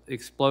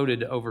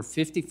 exploded over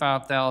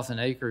 55,000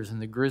 acres in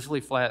the Grizzly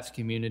Flats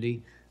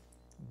community.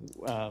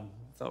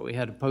 Thought we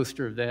had a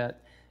poster of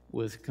that.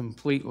 Was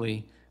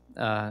completely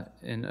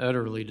and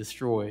utterly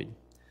destroyed.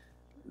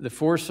 The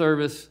Forest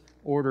Service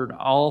ordered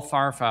all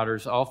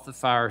firefighters off the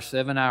fire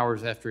 7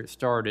 hours after it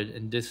started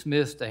and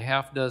dismissed a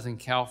half-dozen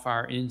CAL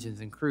FIRE engines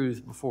and crews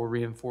before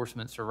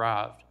reinforcements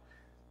arrived.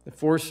 The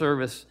Forest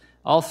Service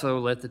also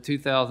let the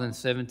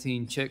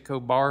 2017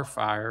 Chetco Bar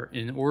fire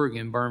in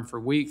Oregon burn for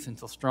weeks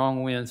until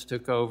strong winds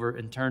took over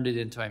and turned it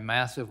into a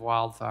massive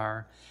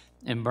wildfire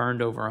and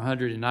burned over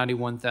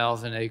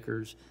 191,000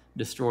 acres,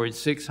 destroyed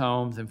 6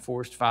 homes, and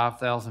forced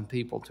 5,000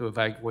 people to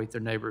evacuate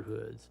their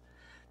neighborhoods.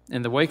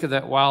 In the wake of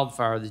that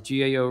wildfire, the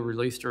GAO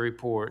released a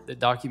report that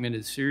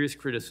documented serious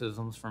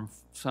criticisms from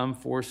some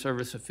Forest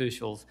Service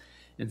officials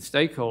and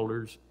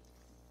stakeholders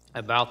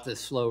about this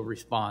slow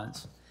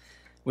response.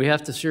 We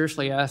have to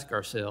seriously ask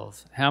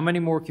ourselves, how many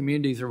more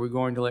communities are we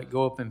going to let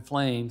go up in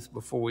flames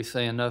before we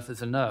say enough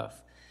is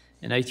enough?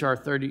 And H.R.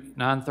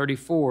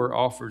 934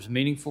 offers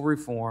meaningful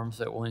reforms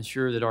that will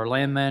ensure that our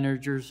land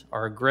managers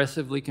are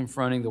aggressively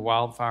confronting the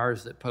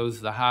wildfires that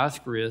pose the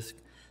highest risk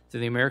to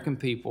the American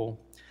people,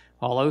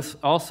 while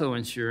also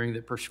ensuring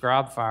that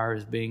prescribed fire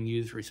is being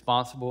used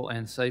responsibly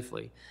and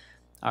safely.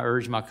 I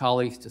urge my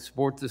colleagues to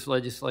support this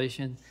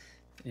legislation,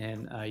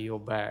 and I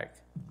yield back.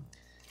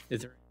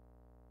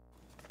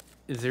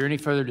 Is Is there any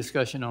further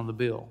discussion on the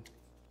bill?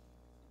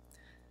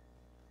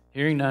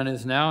 Hearing none,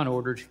 is now in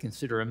order to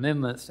consider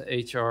amendments to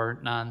H.R.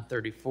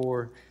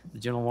 934. The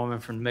gentlewoman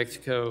from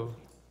Mexico.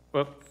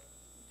 Well,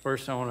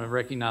 first I want to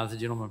recognize the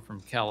gentleman from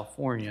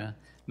California,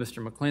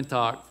 Mr.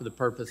 McClintock, for the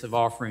purpose of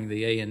offering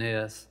the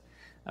A&S.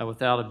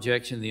 Without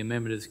objection, the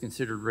amendment is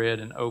considered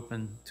read and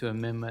open to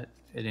amendment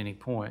at any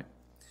point.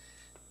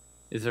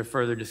 Is there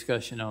further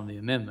discussion on the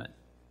amendment?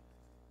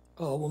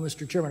 Well,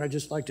 Mr. Chairman, I'd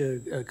just like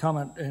to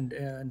comment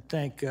and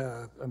thank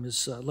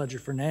Ms.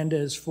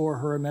 Ledger-Fernandez for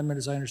her amendment.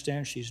 As I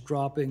understand, she's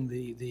dropping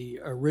the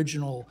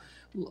original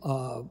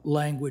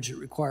language that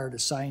required a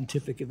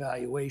scientific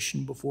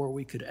evaluation before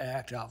we could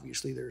act.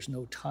 Obviously, there's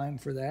no time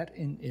for that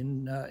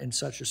in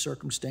such a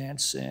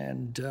circumstance.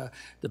 And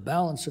the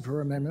balance of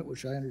her amendment,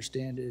 which I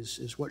understand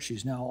is what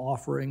she's now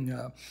offering,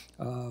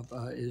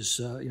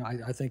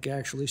 I think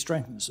actually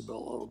strengthens the bill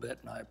a little bit,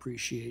 and I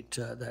appreciate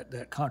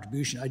that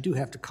contribution. I do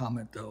have to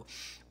comment, though,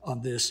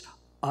 on this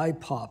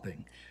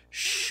eye-popping,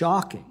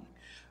 shocking,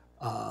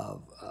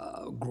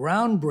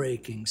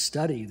 groundbreaking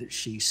study that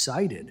she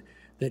cited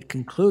that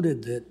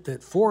concluded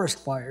that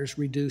forest fires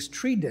reduce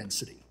tree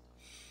density.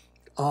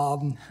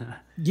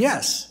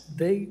 Yes,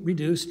 they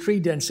reduce tree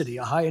density.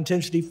 A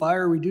high-intensity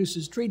fire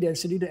reduces tree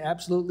density to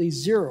absolutely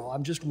zero.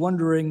 I'm just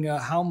wondering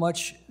how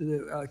much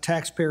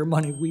taxpayer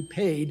money we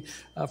paid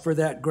for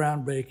that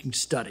groundbreaking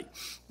study.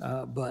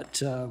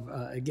 But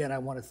again, I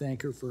want to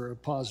thank her for a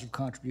positive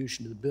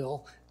contribution to the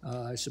bill.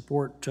 I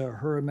support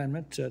her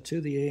amendment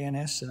to the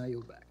A&S, and I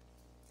yield back.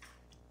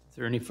 Is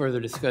there any further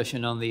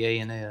discussion on the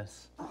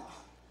A&S?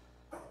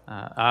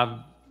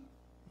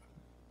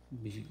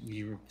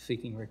 You were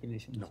seeking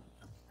recognition? No.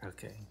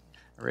 Okay.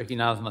 I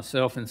recognize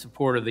myself in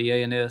support of the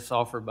A&S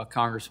offered by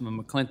Congressman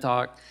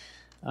McClintock.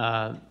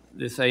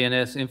 This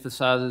A&S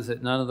emphasizes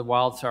that none of the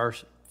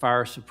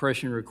wildfire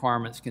suppression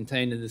requirements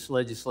contained in this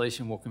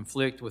legislation will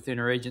conflict with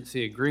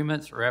interagency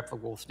agreements or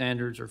applicable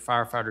standards or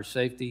firefighter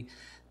safety.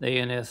 The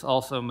A&S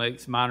also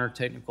makes minor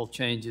technical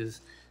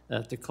changes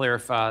to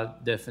clarify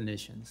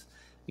definitions.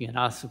 Again,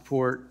 I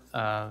support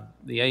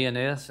the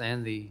A&S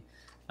and the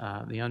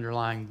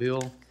underlying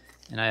bill,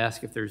 and I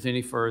ask if there's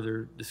any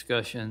further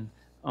discussion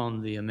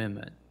on the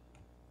amendment.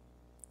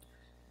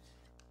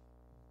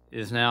 It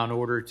is now in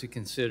order to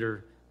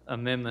consider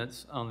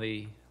amendments on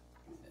the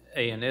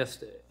A&S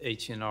to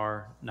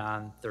H.R.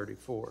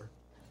 934.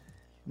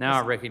 Now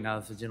I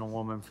recognize the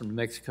gentlewoman from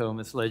Mexico,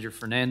 Ms.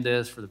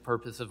 Ledger-Fernandez, for the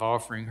purpose of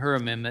offering her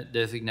amendment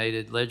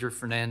designated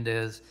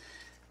Ledger-Fernandez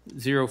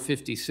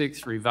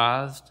 056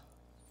 revised.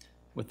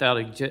 Without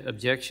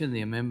objection, the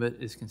amendment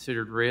is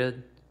considered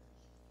read.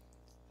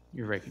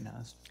 You're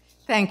recognized.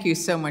 Thank you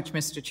so much,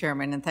 Mr.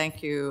 Chairman, and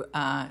thank you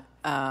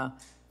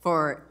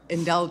for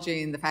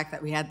indulging the fact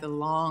that we had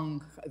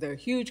the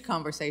huge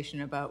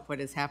conversation about what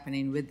is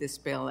happening with this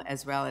bill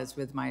as well as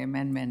with my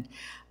amendment.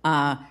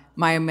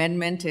 My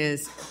amendment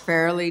is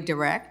fairly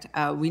direct.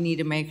 We need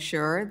to make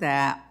sure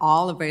that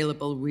all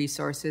available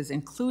resources,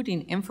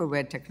 including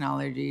infrared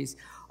technologies,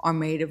 are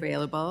made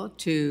available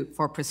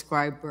for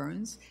prescribed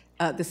burns,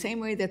 the same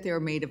way that they're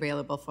made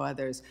available for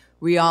others.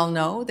 We all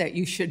know that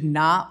you should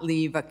not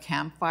leave a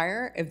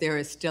campfire if there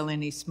is still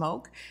any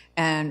smoke,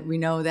 and we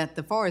know that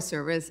the Forest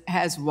Service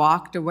has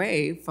walked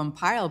away from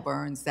pile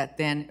burns that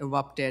then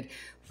erupted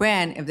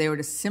when, if they would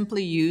have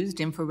simply used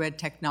infrared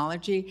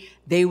technology,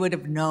 they would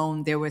have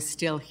known there was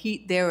still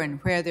heat there, and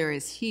where there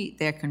is heat,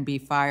 there can be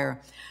fire.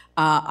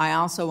 I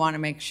also want to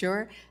make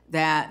sure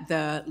that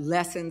the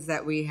lessons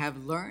that we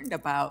have learned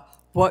about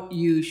what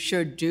you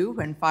should do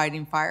when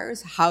fighting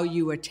fires, how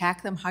you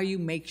attack them, how you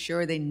make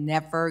sure they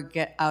never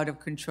get out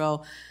of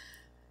control,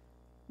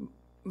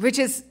 which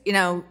is,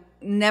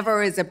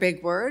 never is a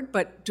big word,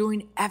 but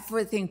doing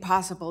everything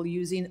possible,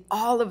 using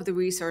all of the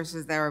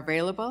resources that are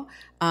available,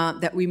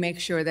 that we make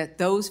sure that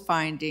those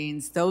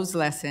findings, those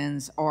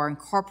lessons are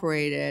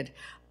incorporated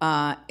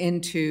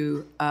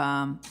into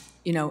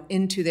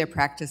their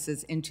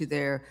practices, into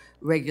their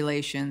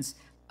regulations.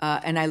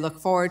 And I look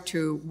forward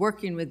to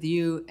working with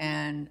you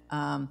and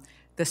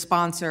the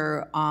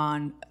sponsor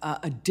on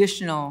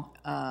additional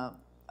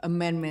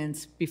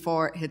amendments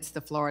before it hits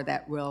the floor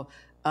that will,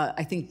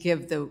 I think,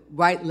 give the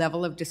right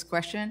level of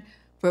discretion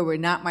where we're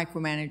not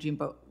micromanaging,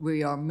 but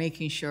we are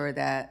making sure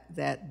that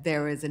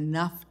there is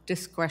enough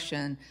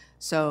discretion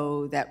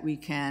so that we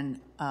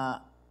can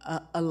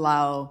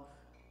allow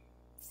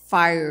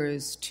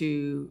fires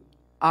to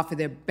offer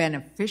their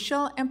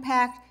beneficial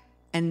impact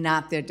and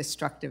not their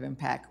destructive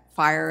impact.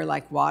 Fire,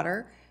 like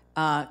water,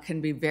 can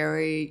be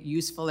very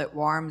useful. It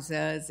warms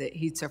us, it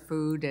heats our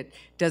food, it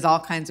does all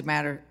kinds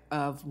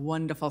of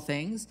wonderful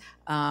things,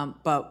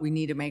 but we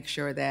need to make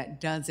sure that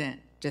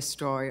doesn't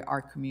destroy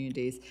our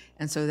communities.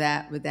 And so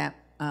with that,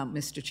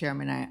 Mr.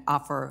 Chairman, I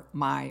offer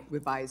my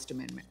revised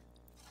amendment.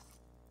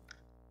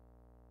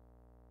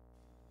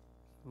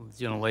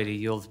 The gentlelady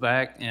yields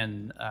back,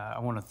 and I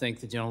want to thank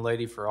the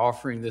gentlelady for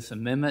offering this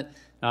amendment.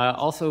 I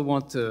also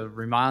want to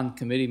remind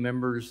committee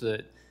members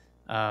that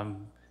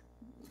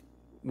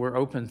we're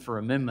open for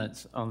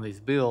amendments on these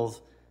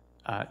bills.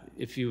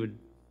 If you would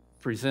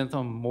present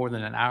them more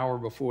than an hour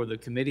before the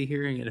committee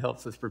hearing. It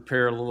helps us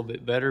prepare a little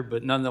bit better,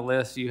 but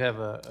nonetheless, you have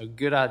a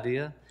good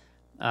idea,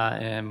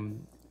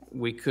 and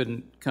we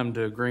couldn't come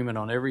to agreement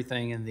on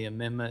everything in the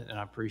amendment, and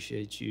I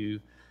appreciate you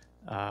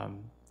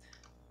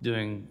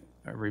doing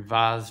a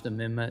revised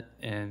amendment,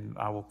 and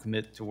I will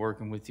commit to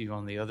working with you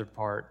on the other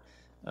part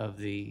of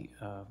the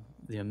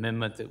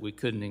amendment that we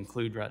couldn't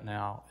include right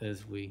now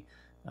as we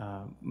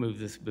move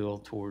this bill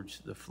towards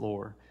the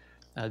floor.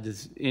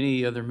 Does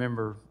any other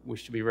member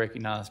wish to be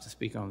recognized to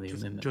speak on the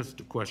amendment?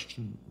 Just a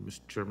question, Mr.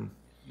 Chairman.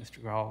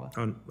 Mr.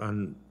 Grijalva?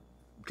 On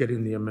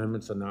getting the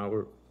amendments an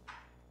hour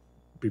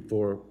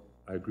before,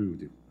 I agree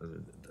with you.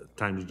 The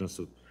timeliness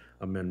of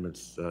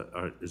amendments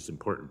is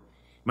important.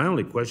 My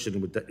only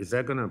question with that, is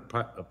that going to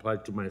apply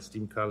to my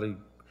esteemed colleague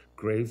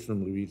Graves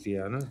from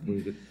Louisiana?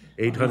 We get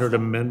 800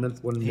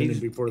 amendments 1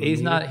 minute before the He's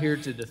meeting? not here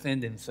to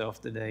defend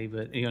himself today,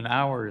 but an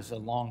hour is a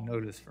long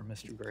notice for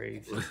Mr.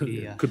 Graves.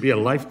 Could be a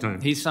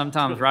lifetime. He's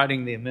sometimes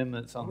writing the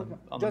amendments on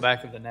the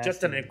back of the napkin.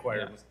 Just an inquiry,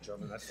 Yeah. Mr.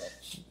 Chairman, that's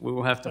all. We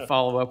will have to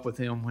follow up with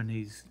him when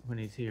he's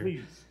here.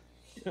 Please.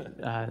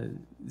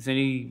 Does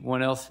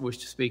anyone else wish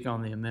to speak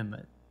on the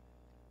amendment?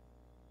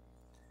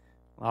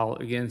 I'll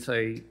again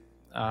say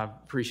I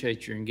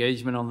appreciate your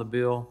engagement on the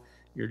bill,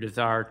 your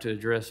desire to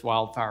address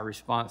wildfire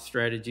response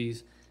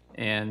strategies,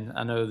 and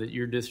I know that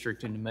your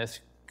district in New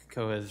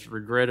Mexico has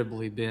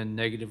regrettably been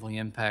negatively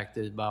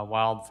impacted by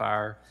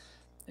wildfire,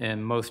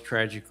 and most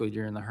tragically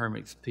during the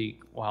Hermit's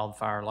Peak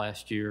wildfire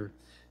last year,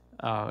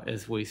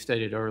 as we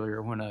stated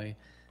earlier, when a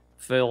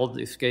failed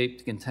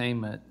escaped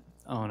containment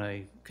on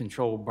a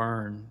controlled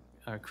burn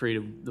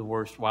created the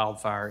worst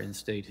wildfire in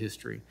state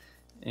history.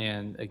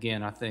 And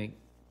again, I think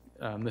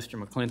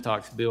Mr.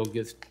 McClintock's bill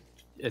gets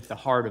at the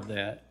heart of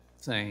that,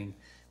 saying,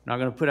 we're not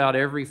going to put out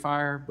every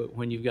fire, but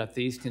when you've got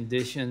these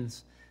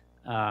conditions,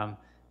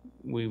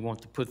 we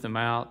want to put them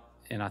out.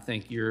 And I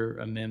think your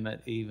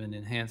amendment even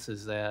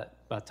enhances that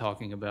by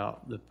talking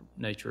about the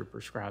nature of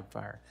prescribed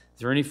fire. Is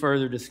there any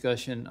further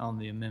discussion on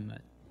the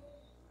amendment?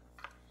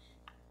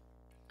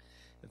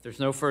 If there's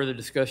no further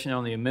discussion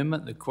on the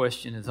amendment, the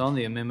question is on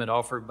the amendment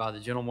offered by the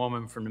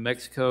gentlewoman from New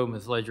Mexico,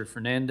 Ms. Ledger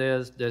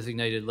Fernandez,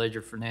 designated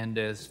Ledger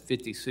Fernandez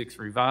 56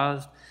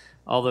 revised.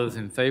 All those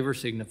in favor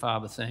signify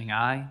by saying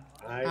aye.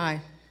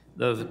 Aye.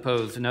 Those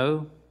opposed,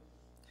 no.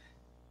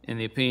 In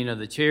the opinion of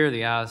the chair,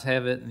 the ayes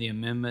have it, and the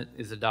amendment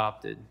is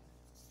adopted.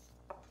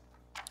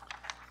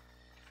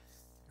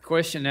 The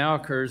question now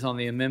occurs on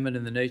the amendment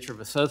in the nature of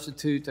a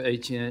substitute to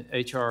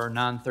H.R.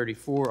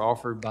 934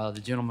 offered by the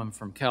gentleman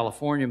from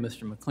California,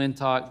 Mr.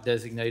 McClintock,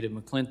 designated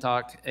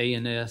McClintock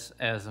A&S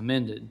as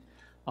amended.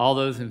 All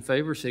those in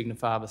favor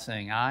signify by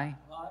saying aye.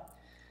 Aye.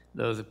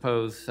 Those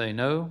opposed say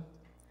no.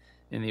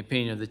 In the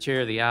opinion of the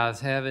chair, the ayes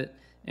have it,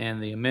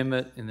 and the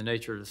amendment in the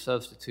nature of the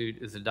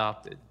substitute is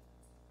adopted.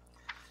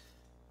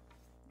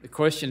 The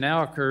question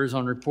now occurs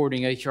on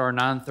reporting H.R.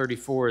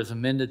 934 as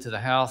amended to the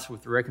House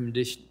with the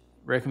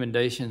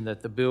recommendation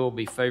that the bill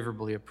be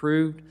favorably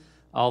approved.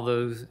 All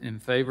those in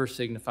favor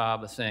signify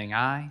by saying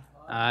aye.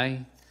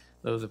 Aye.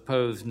 Those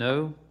opposed,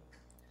 no.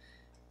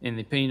 In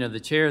the opinion of the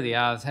chair, the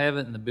ayes have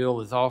it, and the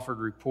bill is offered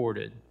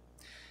reported.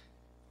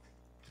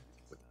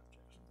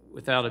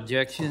 Without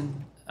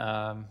objection,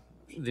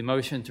 the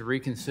motion to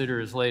reconsider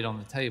is laid on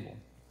the table.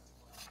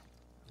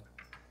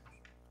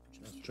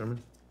 Mr.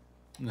 Chairman?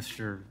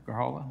 Mr.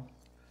 Grijalva?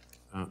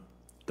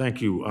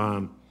 Thank you.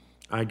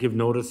 I give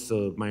notice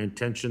of my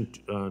intention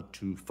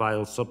to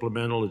file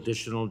supplemental,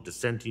 additional,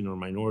 dissenting, or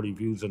minority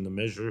views on the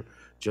measure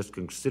just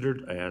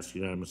considered. I ask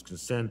unanimous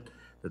consent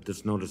that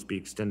this notice be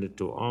extended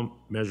to all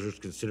measures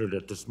considered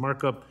at this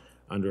markup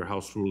under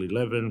House Rule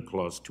 11,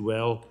 Clause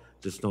 2L.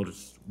 This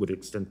notice would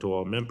extend to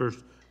all members.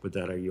 With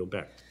that, I yield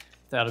back.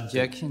 Without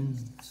objection,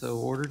 so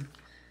ordered.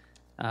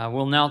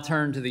 We'll now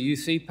turn to the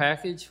UC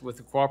package. With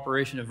the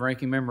cooperation of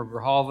Ranking Member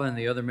Grijalva and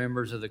the other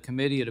members of the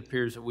committee, it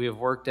appears that we have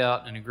worked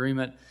out an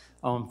agreement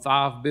on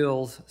 5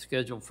 bills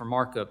scheduled for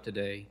markup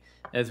today.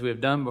 As we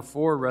have done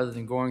before, rather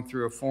than going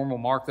through a formal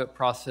markup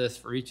process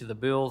for each of the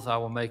bills, I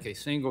will make a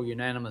single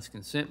unanimous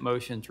consent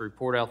motion to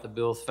report out the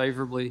bills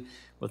favorably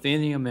with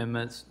any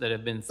amendments that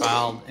have been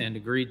filed and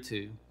agreed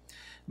to.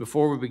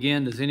 Before we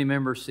begin, does any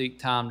member seek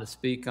time to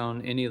speak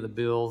on any of the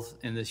bills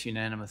in this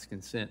unanimous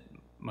consent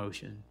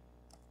motion?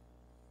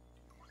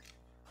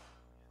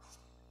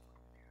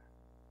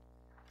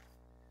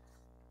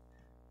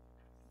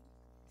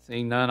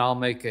 Seeing none, I'll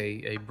make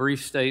a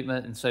brief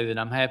statement and say that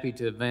I'm happy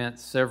to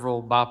advance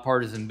several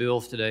bipartisan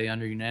bills today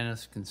under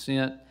unanimous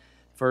consent.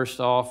 First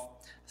off,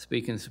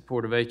 speak in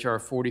support of H.R.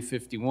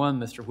 4051,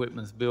 Mr.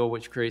 Whitman's bill,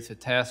 which creates a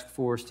task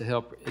force to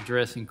help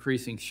address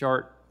increasing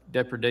shark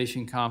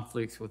depredation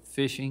conflicts with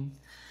fishing.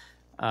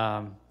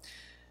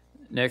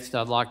 Next,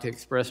 I'd like to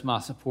express my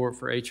support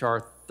for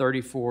H.R.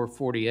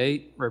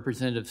 3448,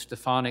 Representative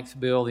Stefanik's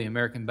bill, the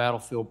American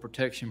Battlefield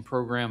Protection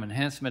Program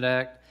Enhancement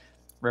Act.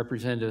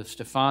 Representative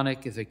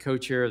Stefanik is a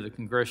co-chair of the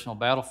Congressional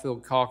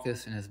Battlefield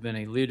Caucus and has been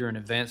a leader in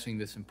advancing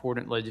this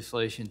important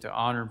legislation to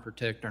honor and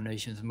protect our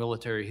nation's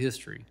military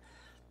history.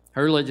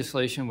 Her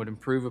legislation would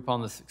improve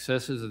upon the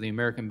successes of the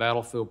American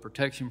Battlefield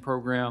Protection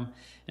Program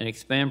and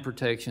expand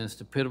protections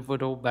to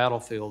pivotal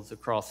battlefields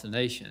across the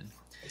nation.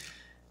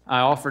 I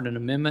offered an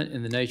amendment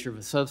in the nature of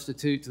a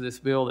substitute to this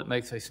bill that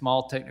makes a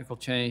small technical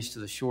change to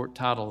the short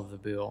title of the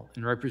bill,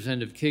 and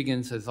Representative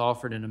Kiggins has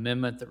offered an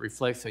amendment that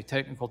reflects a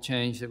technical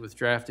change that was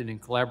drafted in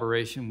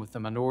collaboration with the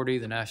minority,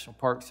 the National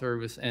Park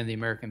Service, and the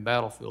American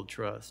Battlefield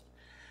Trust.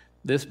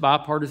 This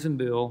bipartisan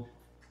bill,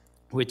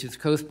 which is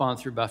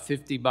co-sponsored by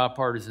 50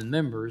 bipartisan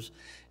members,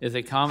 is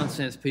a common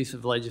sense piece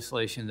of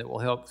legislation that will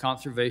help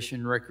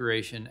conservation,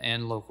 recreation,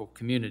 and local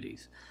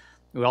communities.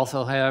 We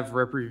also have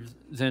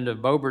Representative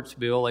Bobert's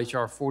bill,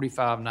 H.R.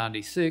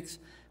 4596,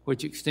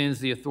 which extends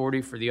the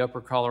authority for the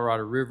Upper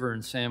Colorado River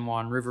and San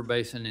Juan River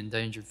Basin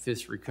Endangered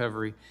Fish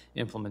Recovery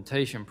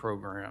Implementation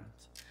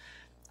Programs.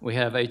 We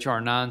have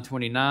H.R.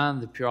 929,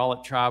 the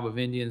Puyallup Tribe of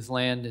Indians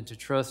Land into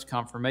Trust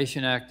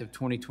Confirmation Act of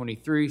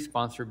 2023,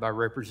 sponsored by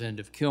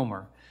Representative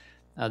Kilmer.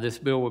 This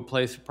bill would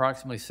place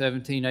approximately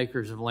 17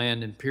 acres of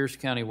land in Pierce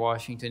County,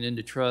 Washington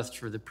into trust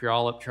for the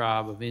Puyallup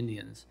Tribe of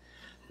Indians.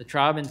 The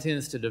tribe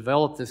intends to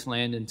develop this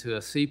land into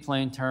a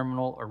seaplane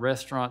terminal, a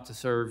restaurant to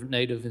serve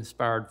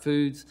native-inspired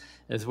foods,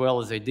 as well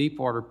as a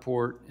deepwater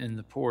port in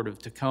the port of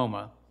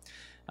Tacoma.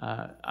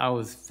 I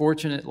was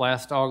fortunate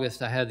last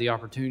August I had the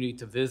opportunity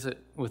to visit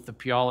with the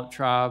Puyallup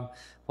Tribe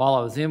while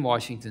I was in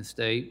Washington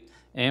State,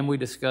 and we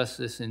discussed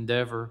this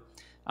endeavor.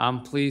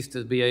 I'm pleased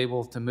to be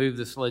able to move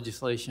this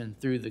legislation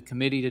through the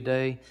committee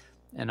today,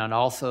 and I'd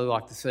also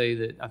like to say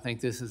that I think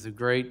this is a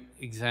great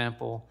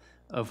example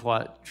of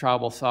what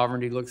tribal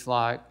sovereignty looks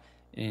like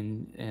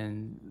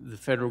and the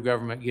federal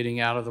government getting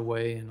out of the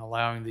way and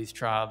allowing these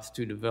tribes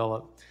to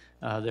develop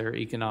their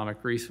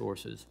economic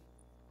resources.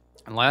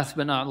 And last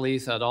but not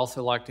least, I'd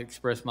also like to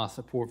express my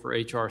support for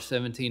H.R.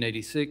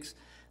 1786,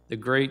 the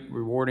great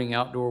rewarding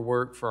outdoor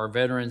work for our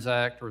Veterans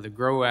Act, or the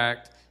GROW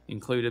Act,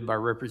 included by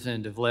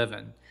Representative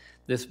Levin.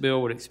 This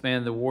bill would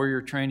expand the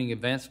Warrior Training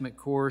Advancement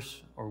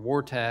Course, or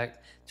WARTAC,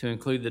 to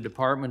include the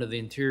Department of the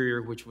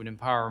Interior, which would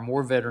empower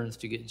more veterans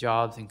to get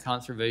jobs in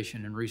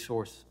conservation and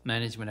resource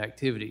management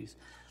activities.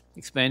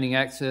 Expanding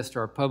access to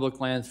our public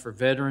lands for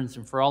veterans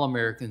and for all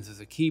Americans is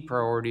a key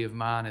priority of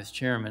mine as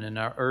chairman, and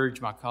I urge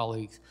my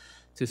colleagues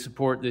to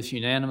support this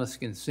unanimous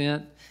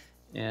consent.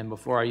 And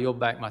before I yield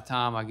back my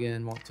time, I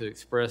again want to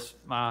express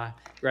my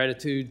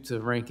gratitude to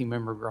Ranking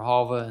Member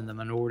Grijalva and the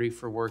minority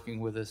for working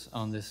with us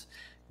on this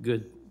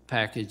good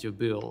package of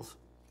bills.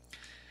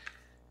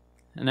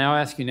 I now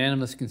ask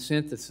unanimous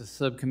consent that the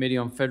Subcommittee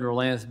on Federal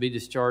Lands be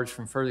discharged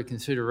from further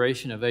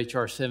consideration of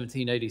H.R.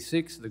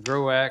 1786, the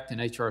GROW Act, and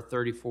H.R.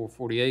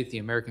 3448, the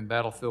American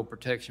Battlefield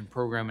Protection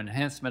Program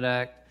Enhancement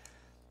Act.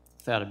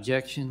 Without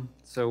objection,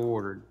 so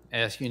ordered. I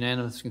ask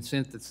unanimous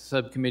consent that the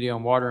Subcommittee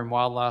on Water and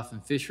Wildlife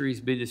and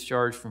Fisheries be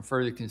discharged from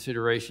further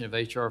consideration of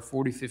H.R.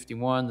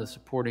 4051, the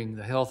Supporting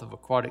the Health of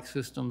Aquatic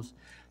Systems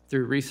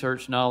through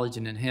Research, Knowledge,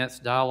 and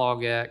Enhanced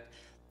Dialogue Act,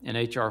 and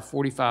H.R.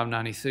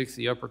 4596,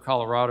 the Upper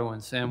Colorado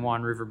and San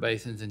Juan River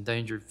Basin's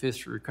Endangered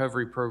Fish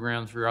Recovery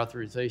Programs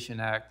Reauthorization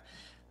Act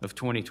of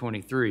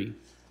 2023.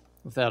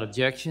 Without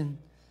objection,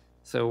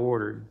 so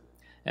ordered.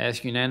 I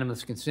ask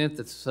unanimous consent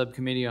that the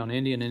Subcommittee on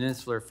Indian and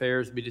Insular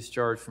Affairs be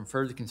discharged from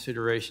further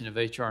consideration of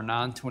H.R.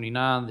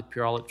 929, the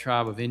Puyallup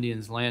Tribe of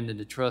Indians Land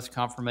into Trust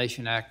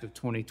Confirmation Act of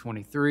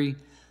 2023.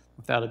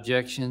 Without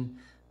objection,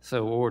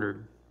 so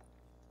ordered.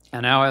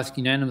 I now ask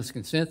unanimous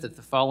consent that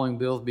the following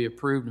bills be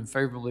approved and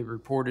favorably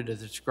reported as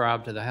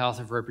described to the House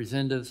of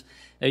Representatives.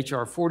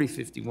 H.R.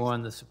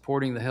 4051, the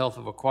Supporting the Health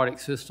of Aquatic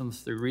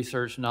Systems through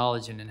Research,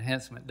 Knowledge, and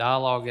Enhancement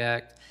Dialogue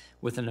Act,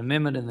 with an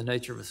amendment in the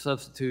nature of a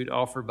substitute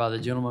offered by the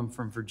gentleman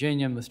from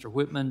Virginia, Mr.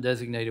 Whitman,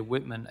 designated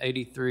Whitman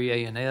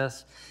 83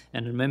 ANS,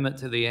 and an amendment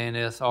to the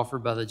ANS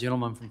offered by the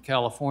gentleman from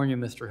California,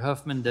 Mr.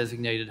 Huffman,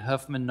 designated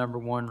Huffman No.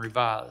 1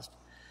 revised.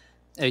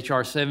 H.R.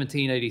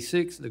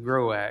 1786, the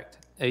GROW Act.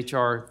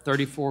 H.R.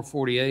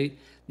 3448,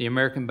 the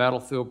American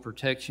Battlefield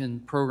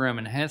Protection Program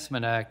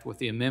Enhancement Act, with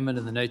the amendment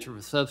in the nature of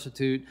a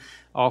substitute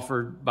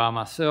offered by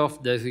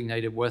myself,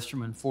 designated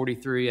Westerman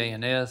 43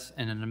 ANS,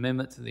 and an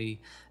amendment to the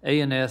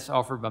ANS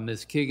offered by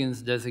Ms.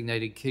 Kiggins,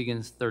 designated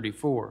Kiggins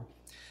 34.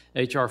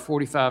 H.R.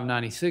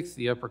 4596,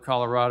 the Upper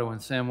Colorado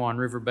and San Juan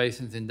River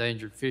Basin's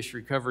Endangered Fish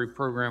Recovery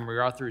Program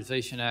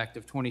Reauthorization Act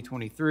of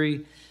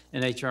 2023,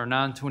 and H.R.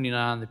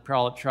 929, the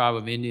Puyallup Tribe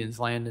of Indians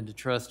Land into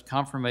Trust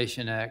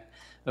Confirmation Act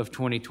of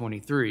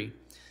 2023.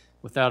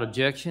 Without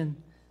objection,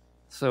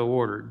 so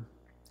ordered.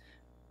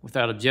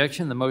 Without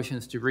objection, the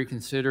motions to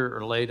reconsider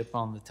are laid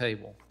upon the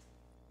table.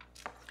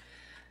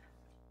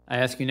 I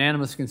ask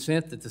unanimous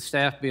consent that the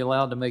staff be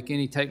allowed to make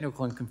any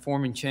technical and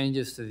conforming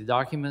changes to the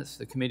documents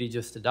the committee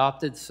just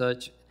adopted,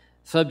 such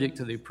subject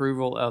to the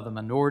approval of the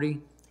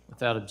minority.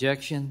 Without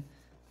objection,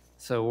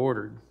 so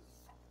ordered.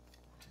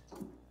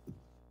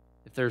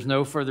 If there's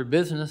no further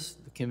business,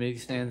 the committee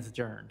stands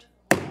adjourned.